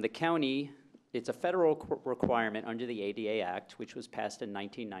 Basically, the county, it's a federal requirement under the ADA Act, which was passed in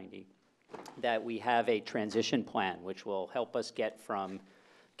 1990, that we have a transition plan, which will help us get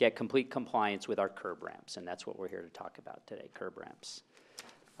complete compliance with our curb ramps, and that's what we're here to talk about today, curb ramps.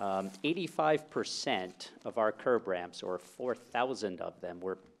 85% of our curb ramps, or 4,000 of them,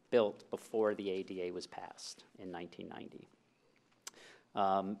 were built before the ADA was passed in 1990.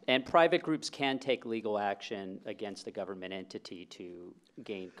 And private groups can take legal action against a government entity to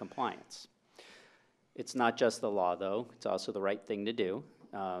gain compliance. It's not just the law, though. It's also the right thing to do.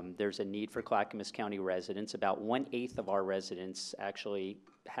 There's a need for Clackamas County residents. About 1/8 of our residents actually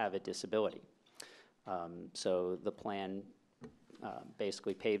have a disability. So the plan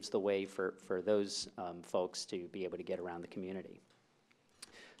basically paves the way for those folks to be able to get around the community.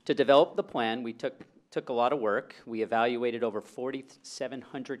 To develop the plan, we took a lot of work. We evaluated over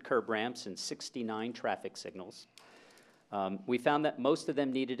 4,700 curb ramps and 69 traffic signals. We found that most of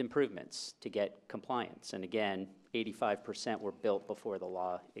them needed improvements to get compliance. And again, 85% were built before the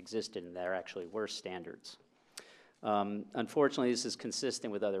law existed, and there actually were standards. Unfortunately, this is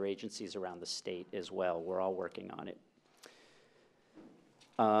consistent with other agencies around the state as well. We're all working on it.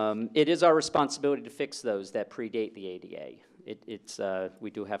 It is our responsibility to fix those that predate the ADA.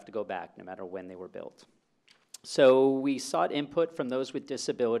 We do have to go back no matter when they were built. So we sought input from those with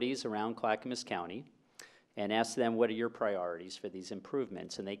disabilities around Clackamas County and asked them, what are your priorities for these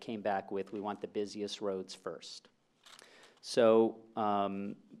improvements? And they came back with, we want the busiest roads first. So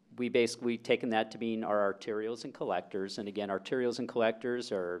we basically taken that to mean our arterials and collectors. And again, arterials and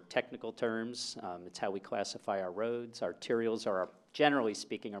collectors are technical terms. It's how we classify our roads. Arterials are, generally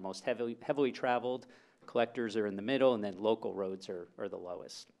speaking, our most heavily traveled. Collectors are in the middle, and then local roads are the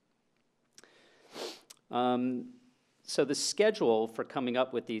lowest. So the schedule for coming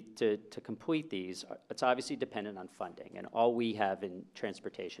up with to complete these, it's obviously dependent on funding, and all we have in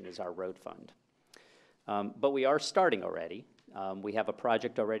transportation is our road fund. But we are starting already. We have a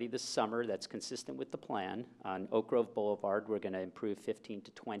project already this summer that's consistent with the plan. On Oak Grove Boulevard, we're going to improve 15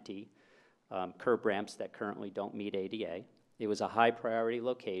 to 20 curb ramps that currently don't meet ADA. It was a high priority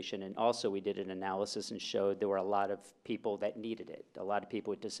location, and also we did an analysis and showed there were a lot of people that needed it, a lot of people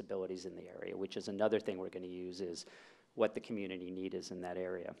with disabilities in the area, which is another thing we're going to use is what the community need is in that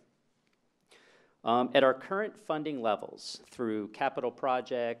area. At our current funding levels, through capital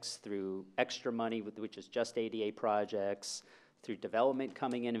projects, through extra money, which is just ADA projects, through development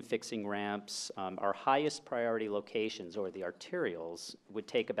coming in and fixing ramps, our highest priority locations, or the arterials, would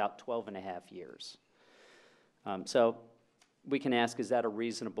take about 12.5 years. So we can ask, is that a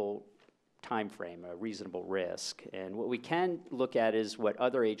reasonable time frame, a reasonable risk? And what we can look at is what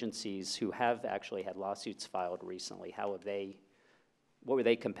other agencies who have actually had lawsuits filed recently, what were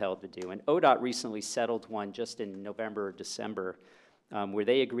they compelled to do? And ODOT recently settled one just in November or December where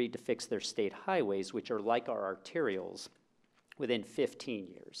they agreed to fix their state highways, which are like our arterials, within 15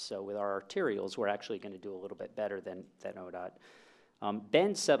 years. So with our arterials, we're actually going to do a little bit better than ODOT.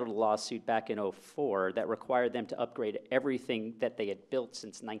 Ben settled a lawsuit back in 2004 that required them to upgrade everything that they had built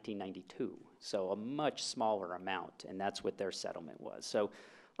since 1992. So a much smaller amount, and that's what their settlement was. So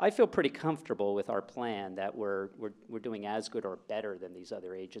I feel pretty comfortable with our plan that we're doing as good or better than these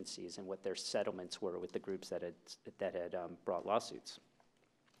other agencies and what their settlements were with the groups that had brought lawsuits.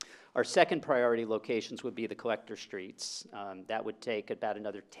 Our second priority locations would be the collector streets. That would take about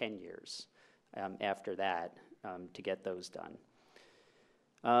another 10 years after that to get those done.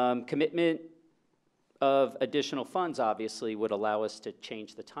 Commitment of additional funds obviously would allow us to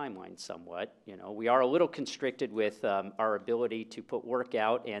change the timeline somewhat. You know, we are a little constricted with our ability to put work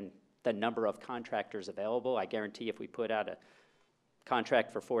out and the number of contractors available. I guarantee if we put out a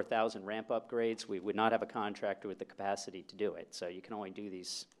contract for 4,000 ramp upgrades, we would not have a contractor with the capacity to do it. So you can only do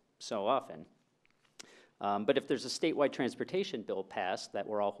these so often. But if there's a statewide transportation bill passed that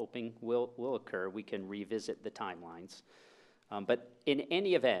we're all hoping will occur, we can revisit the timelines. But in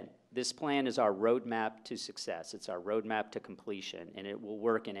any event, this plan is our roadmap to success. It's our roadmap to completion, and it will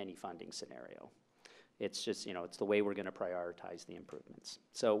work in any funding scenario. It's just, you know, it's the way we're going to prioritize the improvements.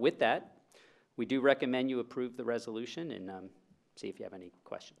 So with that, we do recommend you approve the resolution and see if you have any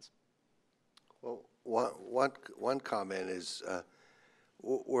questions. Well, one comment is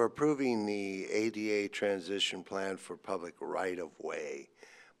we're approving the ADA transition plan for public right-of-way,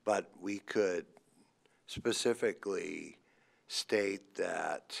 but we could specifically state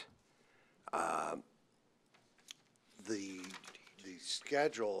that the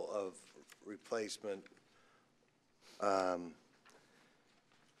schedule of replacement, the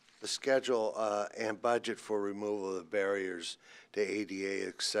schedule and budget for removal of the barriers to ADA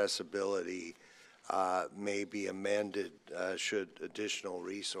accessibility may be amended should additional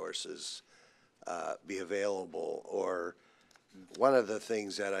resources be available. Or one of the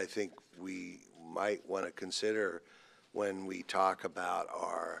things that I think we might want to consider when we talk about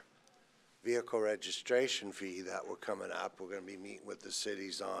our vehicle registration fee that we're coming up, we're going to be meeting with the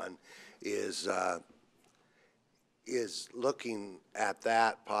cities on, is looking at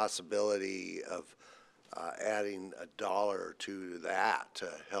that possibility of adding $1 or $2 to that to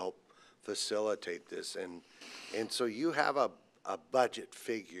help facilitate this. And so you have a budget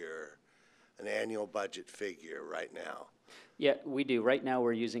figure, an annual budget figure right now. Yeah, we do. Right now,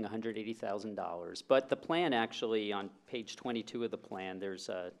 we're using $180,000. But the plan actually, on page 22 of the plan, there's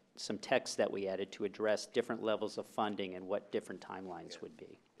some text that we added to address different levels of funding and what different timelines would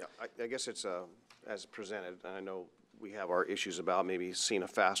be. Yeah, I guess it's as presented, and I know we have our issues about maybe seeing a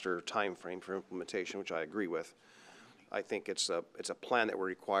faster time frame for implementation, which I agree with. I think it's a plan that we're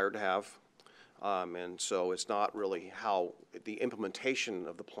required to have, and so it's not really how the implementation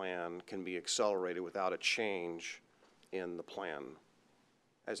of the plan can be accelerated without a change in the plan,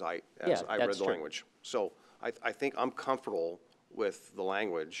 as I read the language. So I think I'm comfortable with the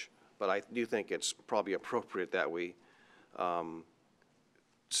language, but I do think it's probably appropriate that we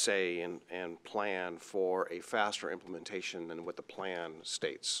say and plan for a faster implementation than what the plan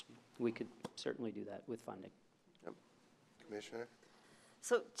states. We could certainly do that with funding. Yep. Commissioner?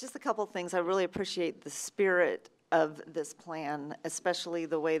 So just a couple things. I really appreciate the spirit of this plan, especially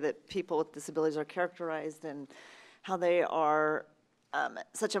the way that people with disabilities are characterized and how they are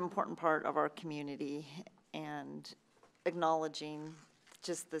such an important part of our community, and acknowledging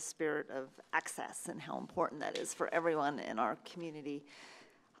just the spirit of access and how important that is for everyone in our community.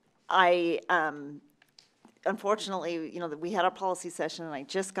 I, unfortunately, you know, that we had our policy session and I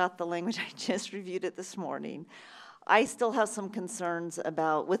just got the language, I just reviewed it this morning. I still have some concerns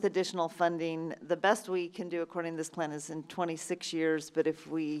about, with additional funding, the best we can do according to this plan is in 26 years, but if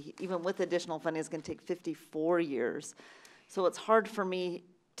we, even with additional funding, it's going to take 54 years. So it's hard for me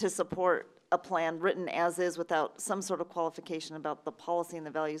to support a plan written as is without some sort of qualification about the policy and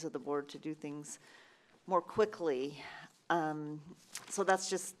the values of the board to do things more quickly. So that's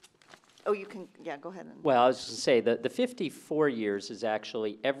just, oh, you can, yeah, go ahead. Well, I was just going to say that the 54 years is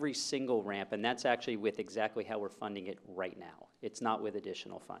actually every single ramp, and that's actually with exactly how we're funding it right now. It's not with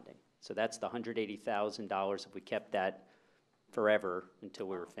additional funding. So that's the $180,000 if we kept that forever until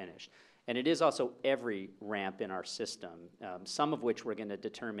we were finished. And it is also every ramp in our system, some of which we're going to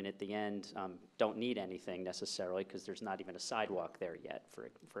determine at the end don't need anything necessarily because there's not even a sidewalk there yet,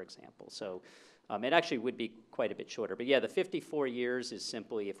 for example. So it actually would be quite a bit shorter. But yeah, the 54 years is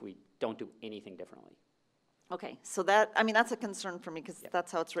simply if we don't do anything differently. Okay, so that, I mean, that's a concern for me because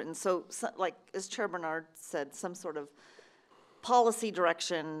that's how it's written. So, like, as Chair Bernard said, some sort of policy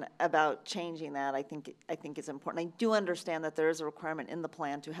direction about changing that I think is important. I do understand that there is a requirement in the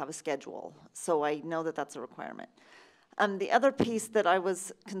plan to have a schedule, so I know that that's a requirement. The other piece that I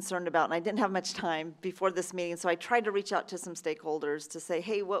was concerned about, and I didn't have much time before this meeting, so I tried to reach out to some stakeholders to say,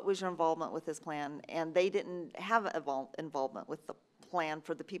 hey, what was your involvement with this plan? And they didn't have involvement with the plan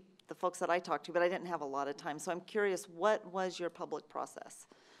for the folks that I talked to, but I didn't have a lot of time. So I'm curious, what was your public process?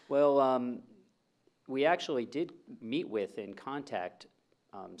 Well, we actually did meet with and contact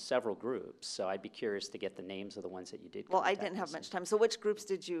several groups, so I'd be curious to get the names of the ones that you did Well, I contact didn't have us much time. So which groups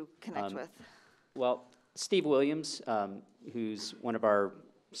did you connect with? Well, Steve Williams, who's one of our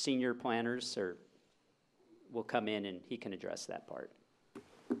senior planners, will come in and he can address that part.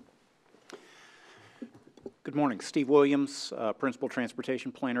 Good morning. Steve Williams, Principal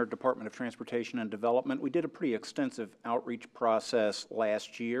Transportation Planner, Department of Transportation and Development. We did a pretty extensive outreach process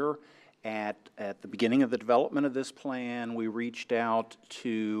last year. At the beginning of the development of this plan, we reached out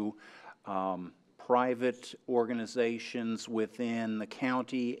to private organizations within the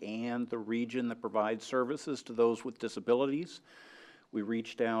county and the region that provide services to those with disabilities. We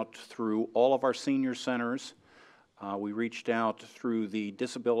reached out through all of our senior centers. We reached out through the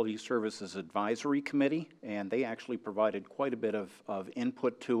Disability Services Advisory Committee, and they actually provided quite a bit of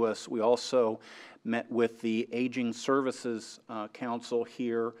input to us. We also met with the Aging Services Council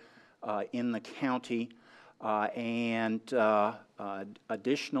here in the county, and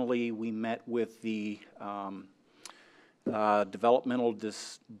additionally, we met with the Developmental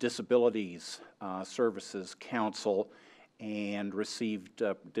Disabilities Services Council and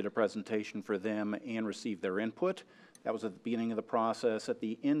did a presentation for them and received their input. That was at the beginning of the process. At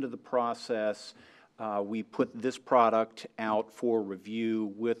the end of the process, we put this product out for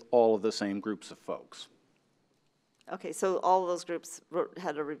review with all of the same groups of folks. Okay, so all of those groups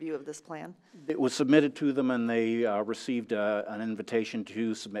had a review of this plan? It was submitted to them, and they received an invitation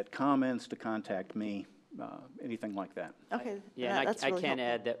to submit comments, to contact me, anything like that. Okay, Yeah, and that's I really can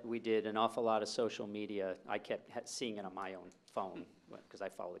helpful. add that we did an awful lot of social media. I kept seeing it on my own phone because I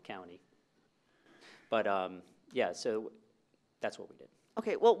follow the county. But yeah, so that's what we did.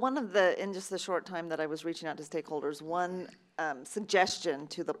 Okay, well, in just the short time that I was reaching out to stakeholders, one suggestion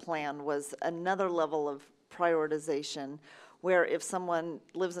to the plan was another level of prioritization, where if someone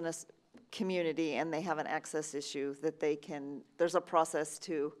lives in a community and they have an access issue, that there's a process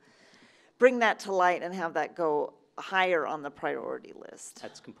to bring that to light and have that go higher on the priority list.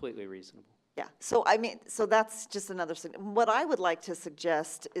 That's completely reasonable. Yeah, so so that's just another, what I would like to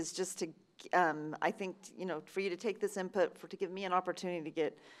suggest is just to, I think, for you to take this input, to give me an opportunity to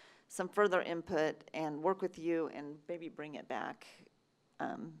get some further input and work with you and maybe bring it back.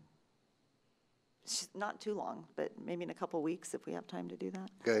 Not too long, but maybe in a couple weeks if we have time to do that.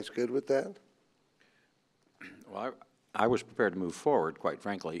 You guys good with that? Well, I was prepared to move forward, quite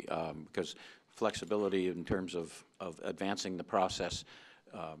frankly, because flexibility in terms of advancing the process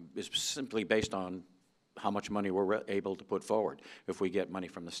is simply based on how much money we're able to put forward. If we get money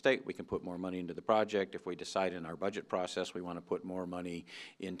from the state, we can put more money into the project. If we decide in our budget process we want to put more money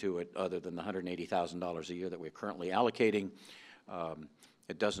into it other than the $180,000 a year that we're currently allocating,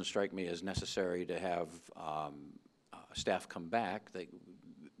 it doesn't strike me as necessary to have staff come back.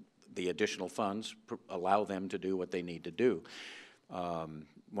 The additional funds allow them to do what they need to do.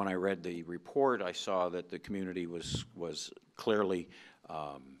 When I read the report, I saw that the community was clearly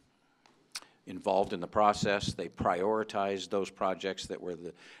involved in the process. They prioritized those projects that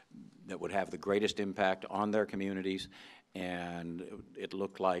would have the greatest impact on their communities, and it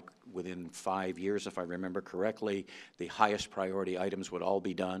looked like within 5 years, if I remember correctly, the highest priority items would all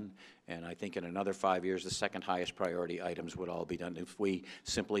be done, and I think in another 5 years, the second highest priority items would all be done. If we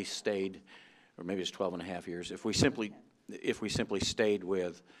simply stayed, or maybe it's 12 and a half years, if we simply stayed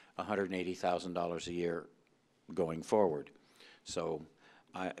with $180,000 a year going forward. So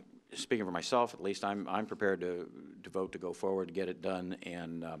speaking for myself, at least, I'm prepared to vote to go forward, get it done,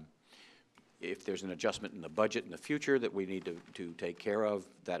 and if there's an adjustment in the budget in the future that we need to take care of,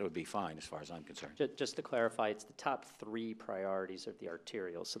 that would be fine as far as I'm concerned. Just to clarify, it's the top 3 priorities of the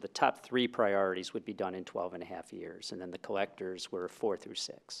arterial. So the top 3 priorities would be done in 12 and a half years, and then the collectors were 4 through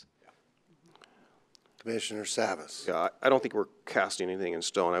 6. Commissioner Savas. Yeah, I don't think we're casting anything in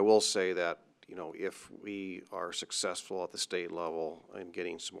stone. I will say that, if we are successful at the state level in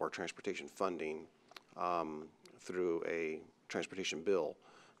getting some more transportation funding through a transportation bill,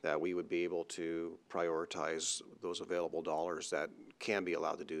 that we would be able to prioritize those available dollars that can be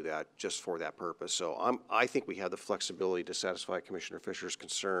allowed to do that just for that purpose. So I think we have the flexibility to satisfy Commissioner Fisher's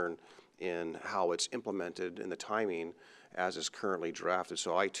concern in how it's implemented and the timing as is currently drafted.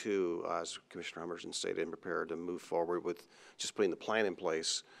 So I too, as Commissioner Hummerson stated, am prepared to move forward with just putting the plan in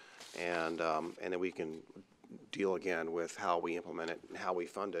place, and then we can deal again with how we implement it and how we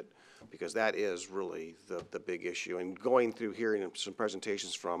fund it, because that is really the big issue. And going through hearing some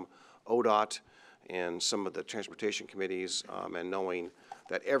presentations from ODOT and some of the transportation committees, and knowing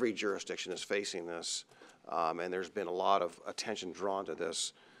that every jurisdiction is facing this, and there's been a lot of attention drawn to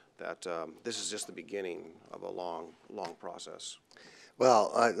this, that this is just the beginning of a long process.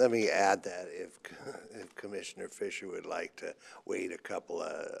 Well, let me add that if Commissioner Fisher would like to wait a couple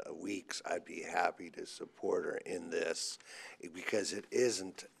of weeks, I'd be happy to support her in this, because it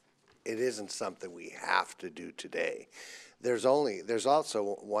isn't something we have to do today. There's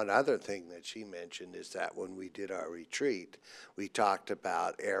also one other thing that she mentioned, is that when we did our retreat, we talked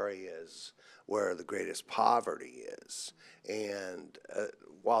about areas where the greatest poverty is. And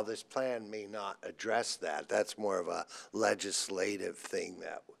while this plan may not address that, that's more of a legislative thing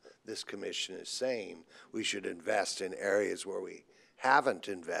that this commission is saying we should invest in areas where we haven't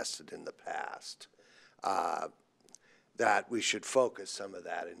invested in the past, that we should focus some of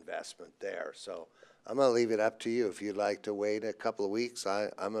that investment there. So I'm going to leave it up to you. If you'd like to wait a couple of weeks,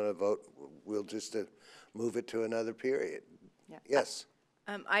 I'm going to vote. We'll just move it to another period. Yeah. Yes.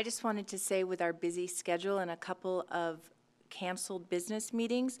 I just wanted to say, with our busy schedule and a couple of canceled business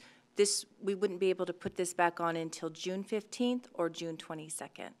meetings, we wouldn't be able to put this back on until June 15th or June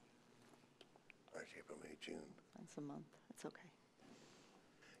 22nd. March, April, May, June. That's a month. It's okay.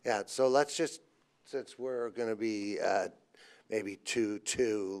 Yeah, so let's just, since we're going to be maybe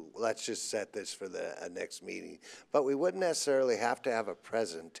 2-2, let's just set this for the next meeting. But we wouldn't necessarily have to have a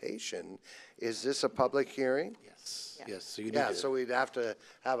presentation. Is this a public hearing? Yes. Yes, so you need Yeah, to. so we'd have to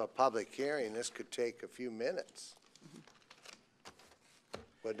have a public hearing. This could take a few minutes.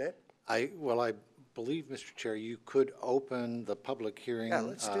 Wouldn't it? I believe, Mr. Chair, you could open the public hearing. Yeah,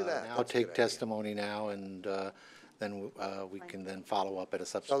 let's do that. Now, That's a take good idea. testimony now, and then we can then follow up at a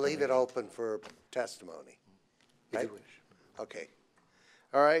So subsequent. leave it meeting. open for testimony. If Right? you wish. Okay.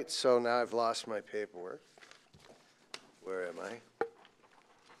 All right, so now I've lost my paperwork. Where am I?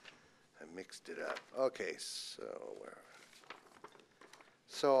 I mixed it up. Okay, so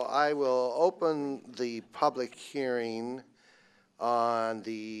so I will open the public hearing on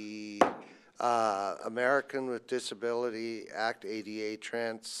the American with Disability Act ADA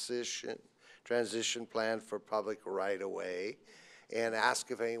transition plan for public right-of-way, and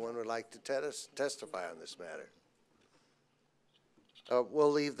ask if anyone would like to testify on this matter.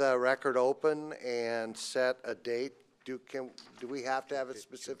 We'll leave the record open and set a date. Do we have to have a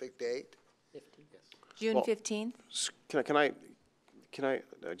specific date? June Well, 15th? Can I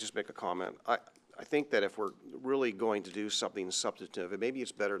just make a comment? I think that if we're really going to do something substantive, and maybe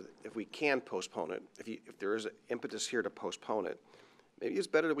it's better if we can postpone it, if there is an impetus here to postpone it, maybe it's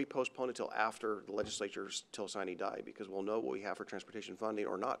better that we postpone it till after the legislature's till sine die, because we'll know what we have for transportation funding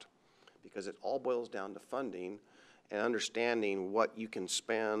or not. Because it all boils down to funding and understanding what you can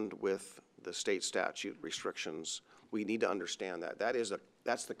spend with the state statute restrictions. We need to understand that.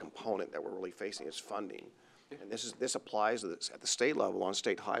 That's the component that we're really facing, is funding. And this applies at the state level on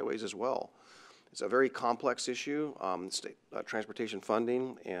state highways as well. It's a very complex issue, state transportation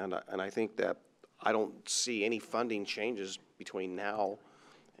funding, and I think that I don't see any funding changes between now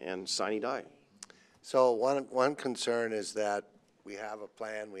and sine die. So one concern is that we have a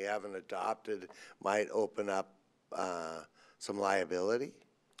plan we haven't adopted, might open up some liability.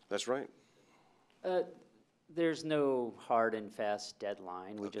 That's right. There's no hard and fast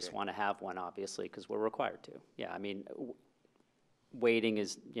deadline. We just want to have one, obviously, because we're required to. Yeah, I mean, waiting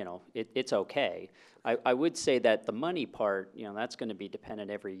is, it's okay. I would say that the money part, that's going to be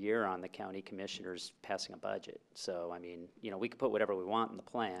dependent every year on the county commissioners passing a budget. So, I mean, we can put whatever we want in the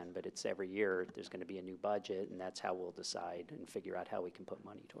plan, but it's every year there's going to be a new budget, and that's how we'll decide and figure out how we can put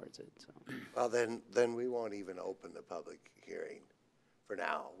money towards it. So. Well, then we won't even open the public hearing for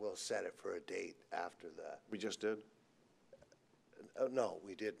now. We'll set it for a date after the. We just did? No,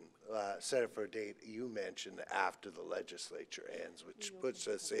 we didn't. Set it for a date you mentioned after the legislature ends, which puts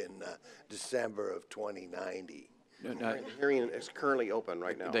us in December of 2090. The hearing is currently open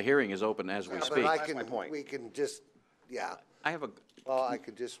right now. The hearing is open as we Yeah, speak. but we can just, yeah. I have a. Well, I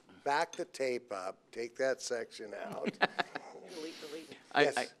could just back the tape up, take that section out.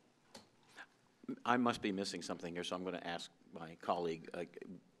 Yes. I must be missing something here, so I'm going to ask my colleague,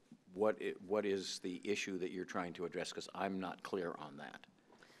 what is the issue that you're trying to address? Because I'm not clear on that.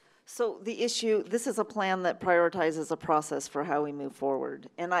 So the issue, this is a plan that prioritizes a process for how we move forward.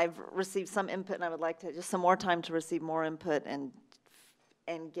 And I've received some input, and I would like to just some more time to receive more input and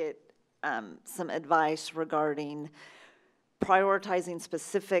get some advice regarding prioritizing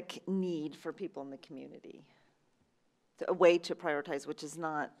specific need for people in the community. A way to prioritize, which is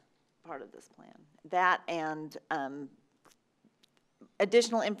not part of this plan. That and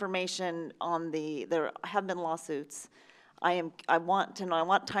additional information on there have been lawsuits. I want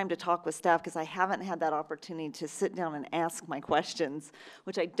time to talk with staff, because I haven't had that opportunity to sit down and ask my questions,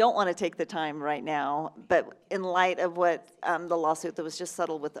 which I don't want to take the time right now. But in light of what the lawsuit that was just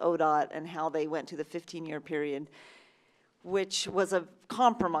settled with ODOT and how they went to the 15-year period, which was a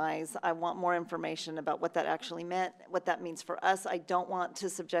compromise. I want more information about what that actually meant, what that means for us. I don't want to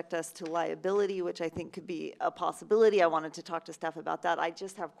subject us to liability, which I think could be a possibility. I wanted to talk to staff about that. I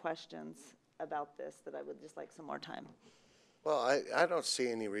just have questions about this that I would just like some more time. Well, I don't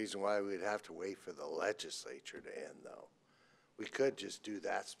see any reason why we'd have to wait for the legislature to end, though. We could just do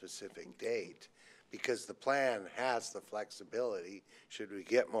that specific date, because the plan has the flexibility, should we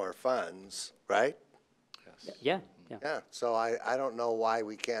get more funds, right? Yeah. Yeah, so I don't know why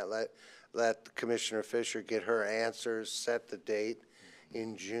we can't let Commissioner Fisher get her answers, set the date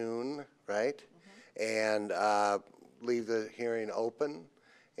in June, right? And leave the hearing open,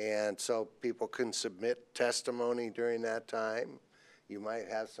 and so people can submit testimony during that time. You might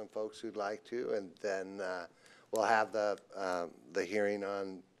have some folks who'd like to, and then we'll have the hearing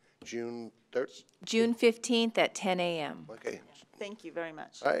on June 3rd? June 15th at 10 a.m. Okay. Thank you very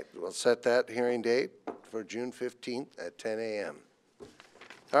much. All right, we'll set that hearing date for June 15th at 10 a.m.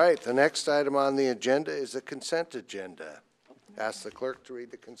 All right, the next item on the agenda is the consent agenda. Ask the clerk to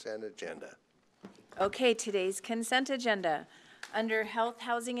read the consent agenda. Okay, today's consent agenda. Under Health,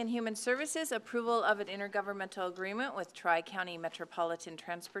 Housing, and Human Services, approval of an intergovernmental agreement with Tri-County Metropolitan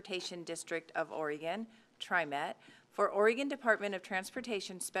Transportation District of Oregon, TriMet, for Oregon Department of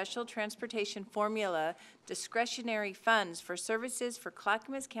Transportation Special Transportation Formula discretionary funds for services for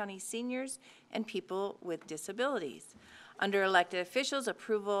Clackamas County seniors and people with disabilities. Under elected officials,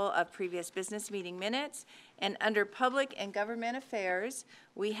 approval of previous business meeting minutes. And under Public and Government Affairs,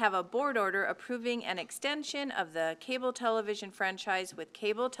 we have a board order approving an extension of the cable television franchise with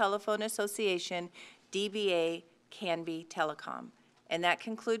Cable Telephone Association, DBA Canby Telecom. And that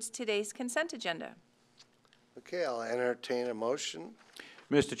concludes today's consent agenda. Okay, I'll entertain a motion.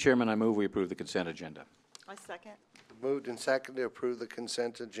 Mr. Chairman, I move we approve the consent agenda. I second. Moved and seconded to approve the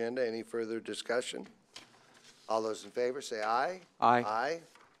consent agenda. Any further discussion? All those in favor say aye. Aye. Aye.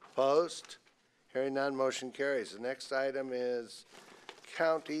 Opposed? Hearing none, motion carries. The next item is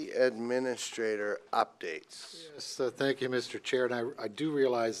county administrator updates. Yes, thank you, Mr. Chair. And I do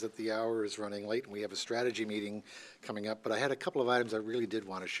realize that the hour is running late and we have a strategy meeting coming up, but I had a couple of items I really did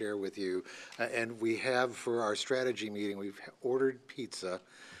want to share with you. And we have, for our strategy meeting, we've ordered pizza,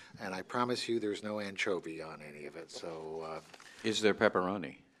 and I promise you there's no anchovy on any of it. So Is there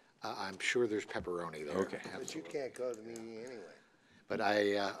pepperoni? I'm sure there's pepperoni there. Okay. But you can't go to the meeting anyway. But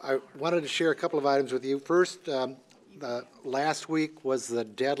I wanted to share a couple of items with you. First, last week was the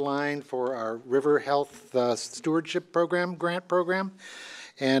deadline for our River Health Stewardship Program, grant program.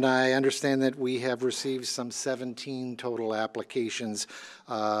 And I understand that we have received some 17 total applications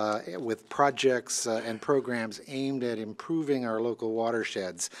with projects and programs aimed at improving our local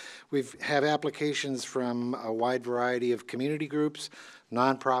watersheds. We have applications from a wide variety of community groups,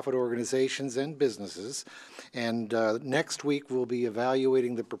 nonprofit organizations, and businesses. And next week, we'll be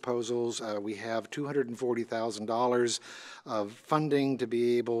evaluating the proposals. We have $240,000 of funding to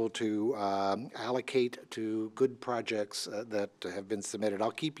be able to allocate to good projects that have been submitted.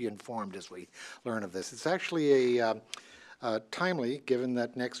 I'll keep you informed as we learn of this. It's actually timely, given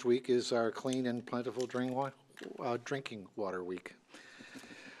that next week is our Clean and Plentiful Drinking Water Week.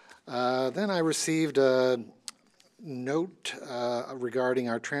 Then I received a note regarding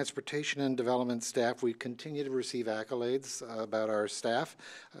our transportation and development staff. We continue to receive accolades about our staff.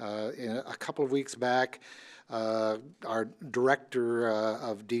 A couple of weeks back, our director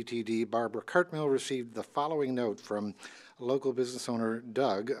of DTD, Barbara Cartmill, received the following note from local business owner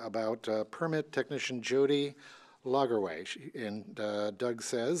Doug about permit technician Jody Lagerway. And Doug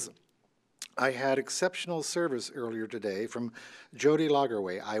says, I had exceptional service earlier today from Jody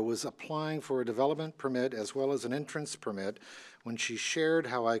Lagerway. I was applying for a development permit as well as an entrance permit when she shared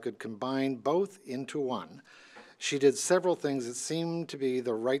how I could combine both into one. She did several things that seemed to be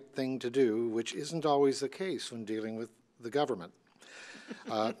the right thing to do, which isn't always the case when dealing with the government,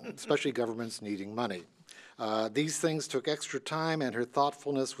 especially governments needing money. These things took extra time, and her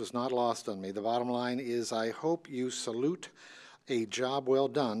thoughtfulness was not lost on me. The bottom line is I hope you salute a job well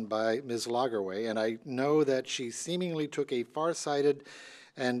done by Ms. Lagerway, and I know that she seemingly took a far-sighted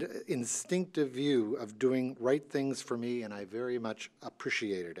and instinctive view of doing right things for me, and I very much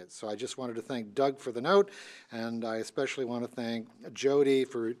appreciated it. So I just wanted to thank Doug for the note, and I especially want to thank Jody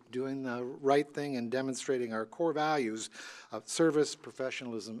for doing the right thing and demonstrating our core values of service,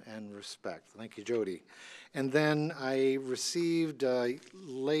 professionalism, and respect. Thank you, Jody. And then I received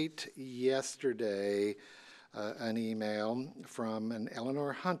late yesterday an email from an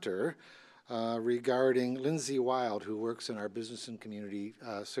Eleanor Hunter regarding Lindsay Wild, who works in our Business and Community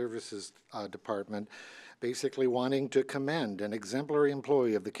Services Department, basically wanting to commend an exemplary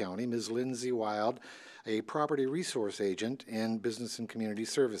employee of the county, Ms. Lindsay Wild, a property resource agent in Business and Community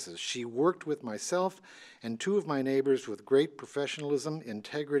Services. She worked with myself and two of my neighbors with great professionalism,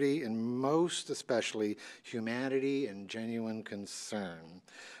 integrity, and most especially humanity and genuine concern.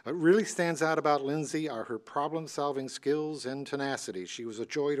 What really stands out about Lindsay are her problem-solving skills and tenacity. She was a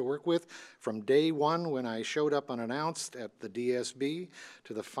joy to work with from day one when I showed up unannounced at the DSB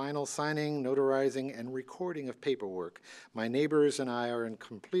to the final signing, notarizing, and recording of paperwork. My neighbors and I are in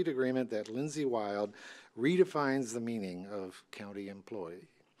complete agreement that Lindsay Wild redefines the meaning of county employee.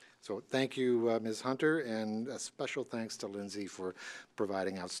 So thank you, Ms. Hunter, and a special thanks to Lindsay for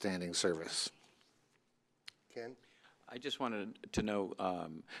providing outstanding service. Ken? I just wanted to know,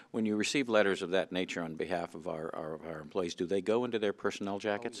 when you receive letters of that nature on behalf of our employees, do they go into their personnel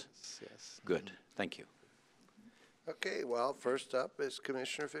jackets? Oh, yes. Good. Thank you. Okay, well, first up is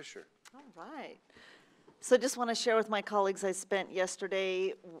Commissioner Fisher. All right. So just want to share with my colleagues, I spent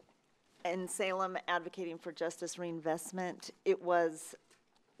yesterday in Salem advocating for justice reinvestment. It was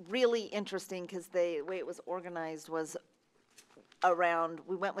really interesting because the way it was organized was around,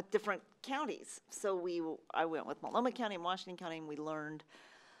 we went with different counties. So I went with Multnomah County and Washington County, and we learned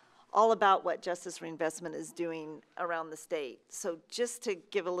all about what justice reinvestment is doing around the state. So just to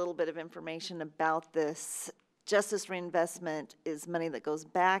give a little bit of information about this, justice reinvestment is money that goes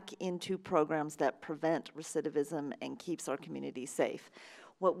back into programs that prevent recidivism and keeps our community safe.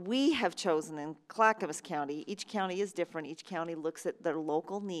 What we have chosen in Clackamas County, each county is different, each county looks at their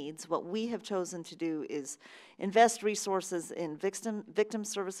local needs. What we have chosen to do is invest resources in victim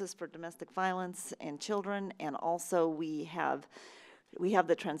services for domestic violence and children, and also we have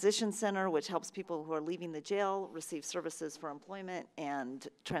the Transition Center, which helps people who are leaving the jail receive services for employment and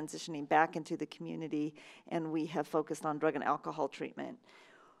transitioning back into the community, and we have focused on drug and alcohol treatment.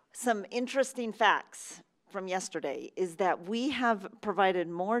 Some interesting facts from yesterday is that we have provided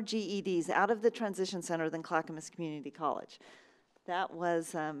more GEDs out of the Transition Center than Clackamas Community College. That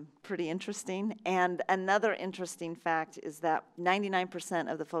was pretty interesting. And another interesting fact is that 99%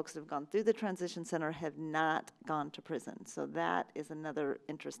 of the folks that have gone through the Transition Center have not gone to prison. So that is another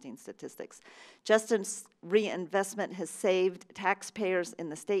interesting statistics. Justice reinvestment has saved taxpayers in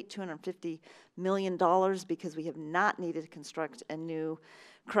the state $250 million because we have not needed to construct a new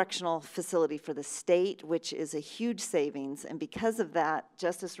correctional facility for the state, which is a huge savings. And because of that,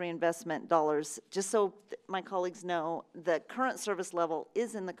 justice reinvestment dollars, just so my colleagues know, the current service level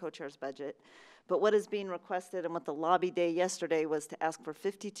is in the co-chair's budget. But what is being requested and what the lobby day yesterday was to ask for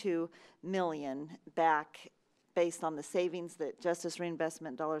 $52 million back based on the savings that justice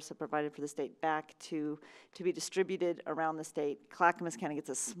reinvestment dollars have provided for the state back to be distributed around the state. Clackamas County gets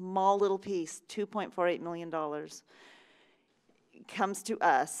a small little piece, $2.48 million. Comes to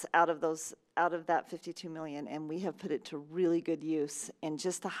us out of that $52 million, and we have put it to really good use. And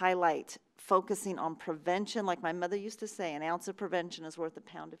just to highlight, focusing on prevention, like my mother used to say, an ounce of prevention is worth a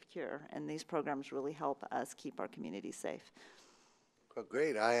pound of cure, and these programs really help us keep our community safe. Well,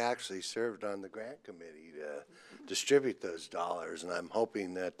 great. I actually served on the grant committee to distribute those dollars, and I'm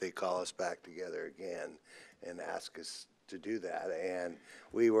hoping that they call us back together again and ask us to do that. And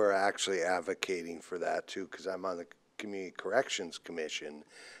we were actually advocating for that too, because I'm on the Community Corrections Commission,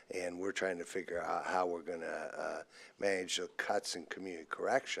 and we're trying to figure out how we're going to manage the cuts in community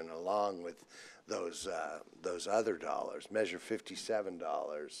correction along with those other dollars. Measure 57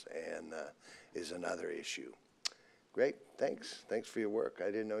 and is another issue. Great, thanks. Thanks for your work.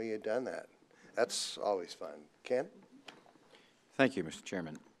 I didn't know you had done that. That's always fun. Ken? Thank you, Mr.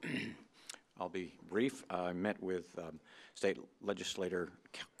 Chairman. I'll be brief. I met with State Legislator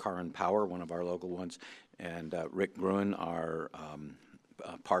Karin Power, one of our local ones, and Rick Gruen, our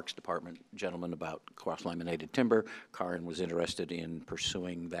Parks Department gentleman, about cross-laminated timber. Karin was interested in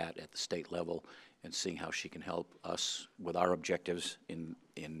pursuing that at the state level and seeing how she can help us with our objectives in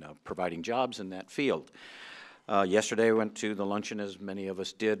providing jobs in that field. Yesterday I went to the luncheon, as many of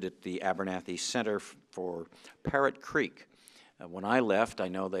us did, at the Abernathy Center for Parrot Creek. When I left, I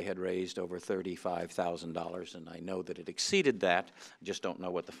know they had raised over $35,000, and I know that it exceeded that. I just don't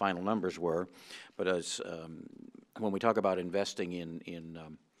know what the final numbers were. But as when we talk about investing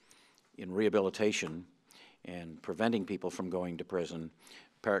in rehabilitation and preventing people from going to prison,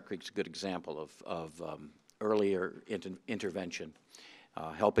 Parrot Creek's a good example of earlier intervention,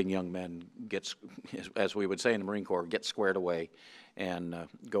 helping young men get, as we would say in the Marine Corps, get squared away and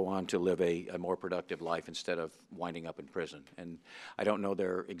go on to live a more productive life instead of winding up in prison. And I don't know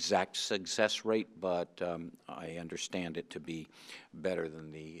their exact success rate, but I understand it to be better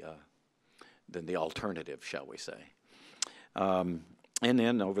than the alternative, shall we say. And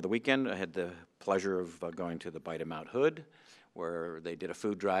then over the weekend, I had the pleasure of going to the Bite of Mount Hood, where they did a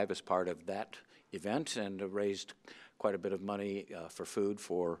food drive as part of that event and raised quite a bit of money for food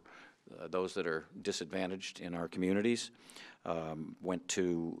for those that are disadvantaged in our communities. Went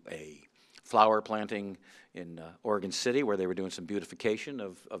to a flower planting in Oregon City where they were doing some beautification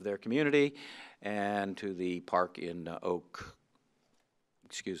of their community, and to the park in not Oak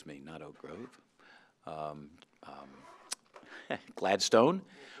Grove, Gladstone,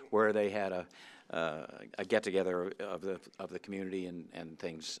 where they had a get-together of the community and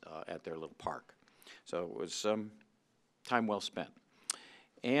things at their little park. So it was time well spent.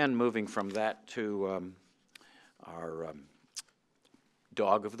 And moving from that to our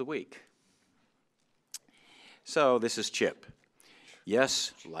dog of the week. So this is Chip.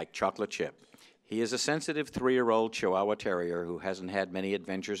 Yes, like chocolate chip. He is a sensitive 3-year-old Chihuahua Terrier who hasn't had many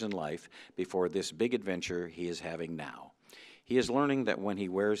adventures in life before this big adventure he is having now. He is learning that when he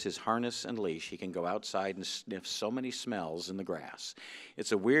wears his harness and leash, he can go outside and sniff so many smells in the grass.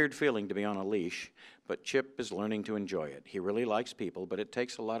 It's a weird feeling to be on a leash, but Chip is learning to enjoy it. He really likes people, but it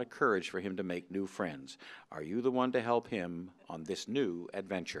takes a lot of courage for him to make new friends. Are you the one to help him on this new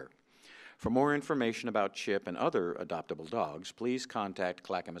adventure? For more information about Chip and other adoptable dogs, please contact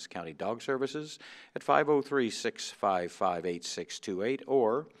Clackamas County Dog Services at 503-655-8628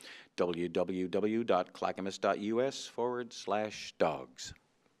 or www.clackamas.us/dogs.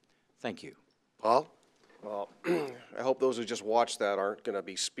 Thank you. Paul? Well, I hope those who just watched that aren't going to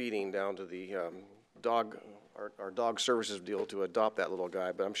be speeding down to the our dog services deal to adopt that little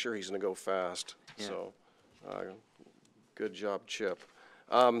guy, but I'm sure he's going to go fast. Yeah. So, good job, Chip.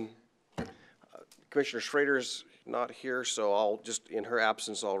 Commissioner Schrader's not here, so I'll just, in her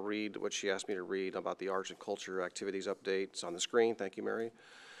absence, I'll read what she asked me to read about the arts and culture activities updates on the screen. Thank you, Mary.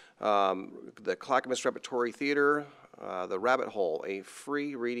 The Clackamas Repertory Theater, The Rabbit Hole, a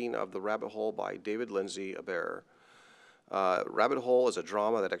free reading of The Rabbit Hole by David Lindsay Aber. Rabbit Hole is a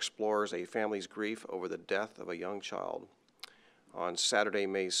drama that explores a family's grief over the death of a young child. On Saturday,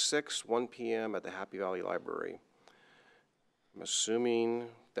 May 6, 1 p.m. at the Happy Valley Library. I'm assuming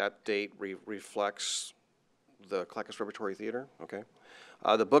that date reflects the Clackamas Repertory Theater. Okay.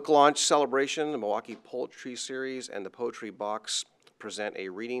 The book launch celebration, the Milwaukee Poetry Series, and the Poetry Box present a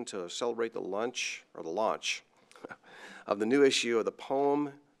reading to celebrate the launch of the new issue of the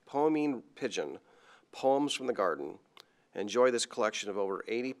Poeming Pigeon, Poems from the Garden. Enjoy this collection of over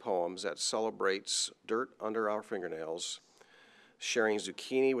 80 poems that celebrates dirt under our fingernails, sharing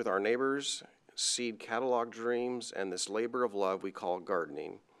zucchini with our neighbors, seed catalog dreams, and this labor of love we call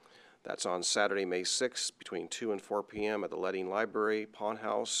gardening. That's on Saturday, May 6th, between 2 and 4 p.m. at the Ledding Library, Pond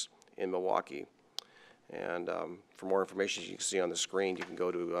House in Milwaukee. And for more information, you can see on the screen, you can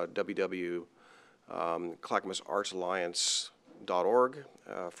go to www.clackamasartsalliance.org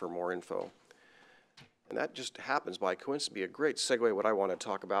for more info. And that just happens by coincidence to be a great segue to what I want to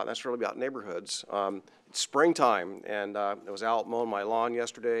talk about, and that's really about neighborhoods. It's springtime, and I was out mowing my lawn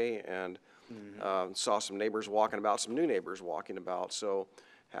yesterday and saw some neighbors walking about, some new neighbors walking about, so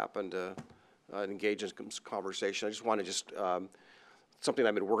happened to engage in some conversation. I just want to something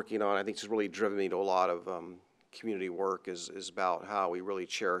I've been working on, I think has really driven me to a lot of community work is about how we really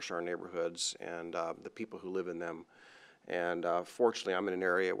cherish our neighborhoods and the people who live in them. And fortunately, I'm in an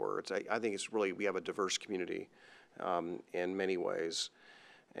area where I think it's really, we have a diverse community in many ways.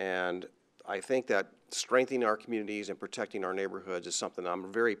 And I think that strengthening our communities and protecting our neighborhoods is something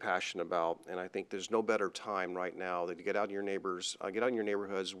I'm very passionate about. And I think there's no better time right now than to get out in your neighbors, get out in your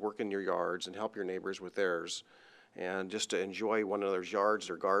neighborhoods, work in your yards, and help your neighbors with theirs. And just to enjoy one another's yards,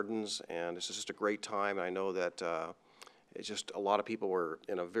 their gardens, and this is just a great time. I know that it's just a lot of people were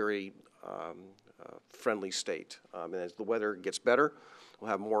in a very friendly state. And as the weather gets better,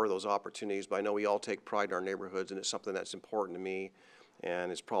 we'll have more of those opportunities. But I know we all take pride in our neighborhoods, and it's something that's important to me,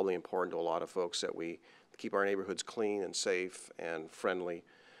 and it's probably important to a lot of folks that we keep our neighborhoods clean and safe and friendly.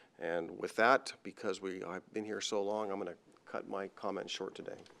 And with that, because I've been here so long, I'm going to cut my comments short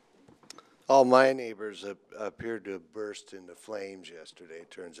today. All my neighbors appeared to have burst into flames yesterday.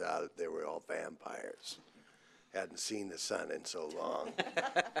 Turns out that they were all vampires. Hadn't seen the sun in so long.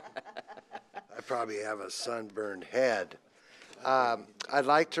 I probably have a sunburned head. I'd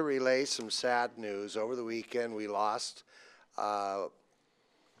like to relay some sad news. Over the weekend, we lost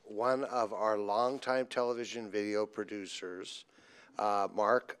one of our longtime television video producers,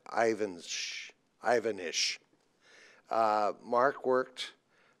 Mark Ivanish. Mark worked.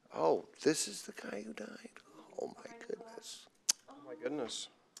 Oh, this is the guy who died? Oh, my goodness. Oh, my goodness.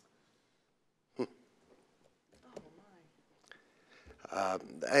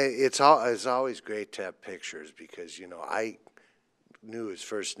 It's always great to have pictures because, you know, I knew his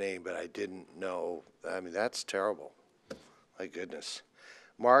first name, but I didn't know. I mean, that's terrible. My goodness.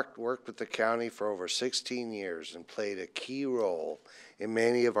 Mark worked with the county for over 16 years and played a key role in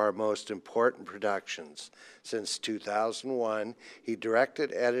many of our most important productions. Since 2001, he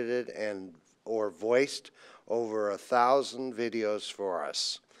directed, edited, or voiced over 1,000 videos for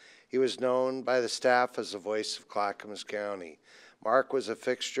us. He was known by the staff as the voice of Clackamas County. Mark was a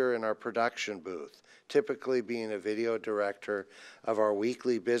fixture in our production booth, typically being a video director of our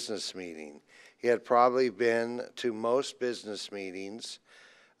weekly business meeting. He had probably been to most business meetings,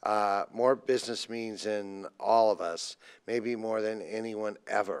 more business meetings than all of us, maybe more than anyone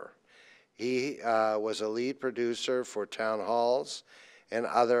ever. He was a lead producer for town halls and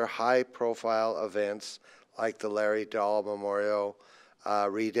other high-profile events like the Larry Dahl Memorial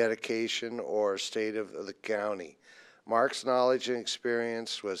rededication or State of the County. Mark's knowledge and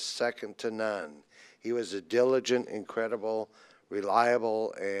experience was second to none. He was a diligent, incredible,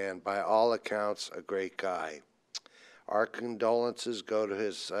 reliable, and by all accounts, a great guy. Our condolences go to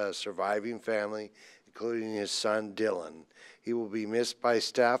his surviving family, including his son, Dylan. He will be missed by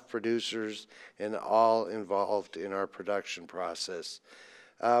staff, producers, and all involved in our production process.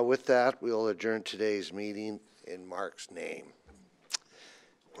 With that, we'll adjourn today's meeting in Mark's name.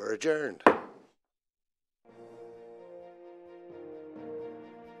 We're adjourned.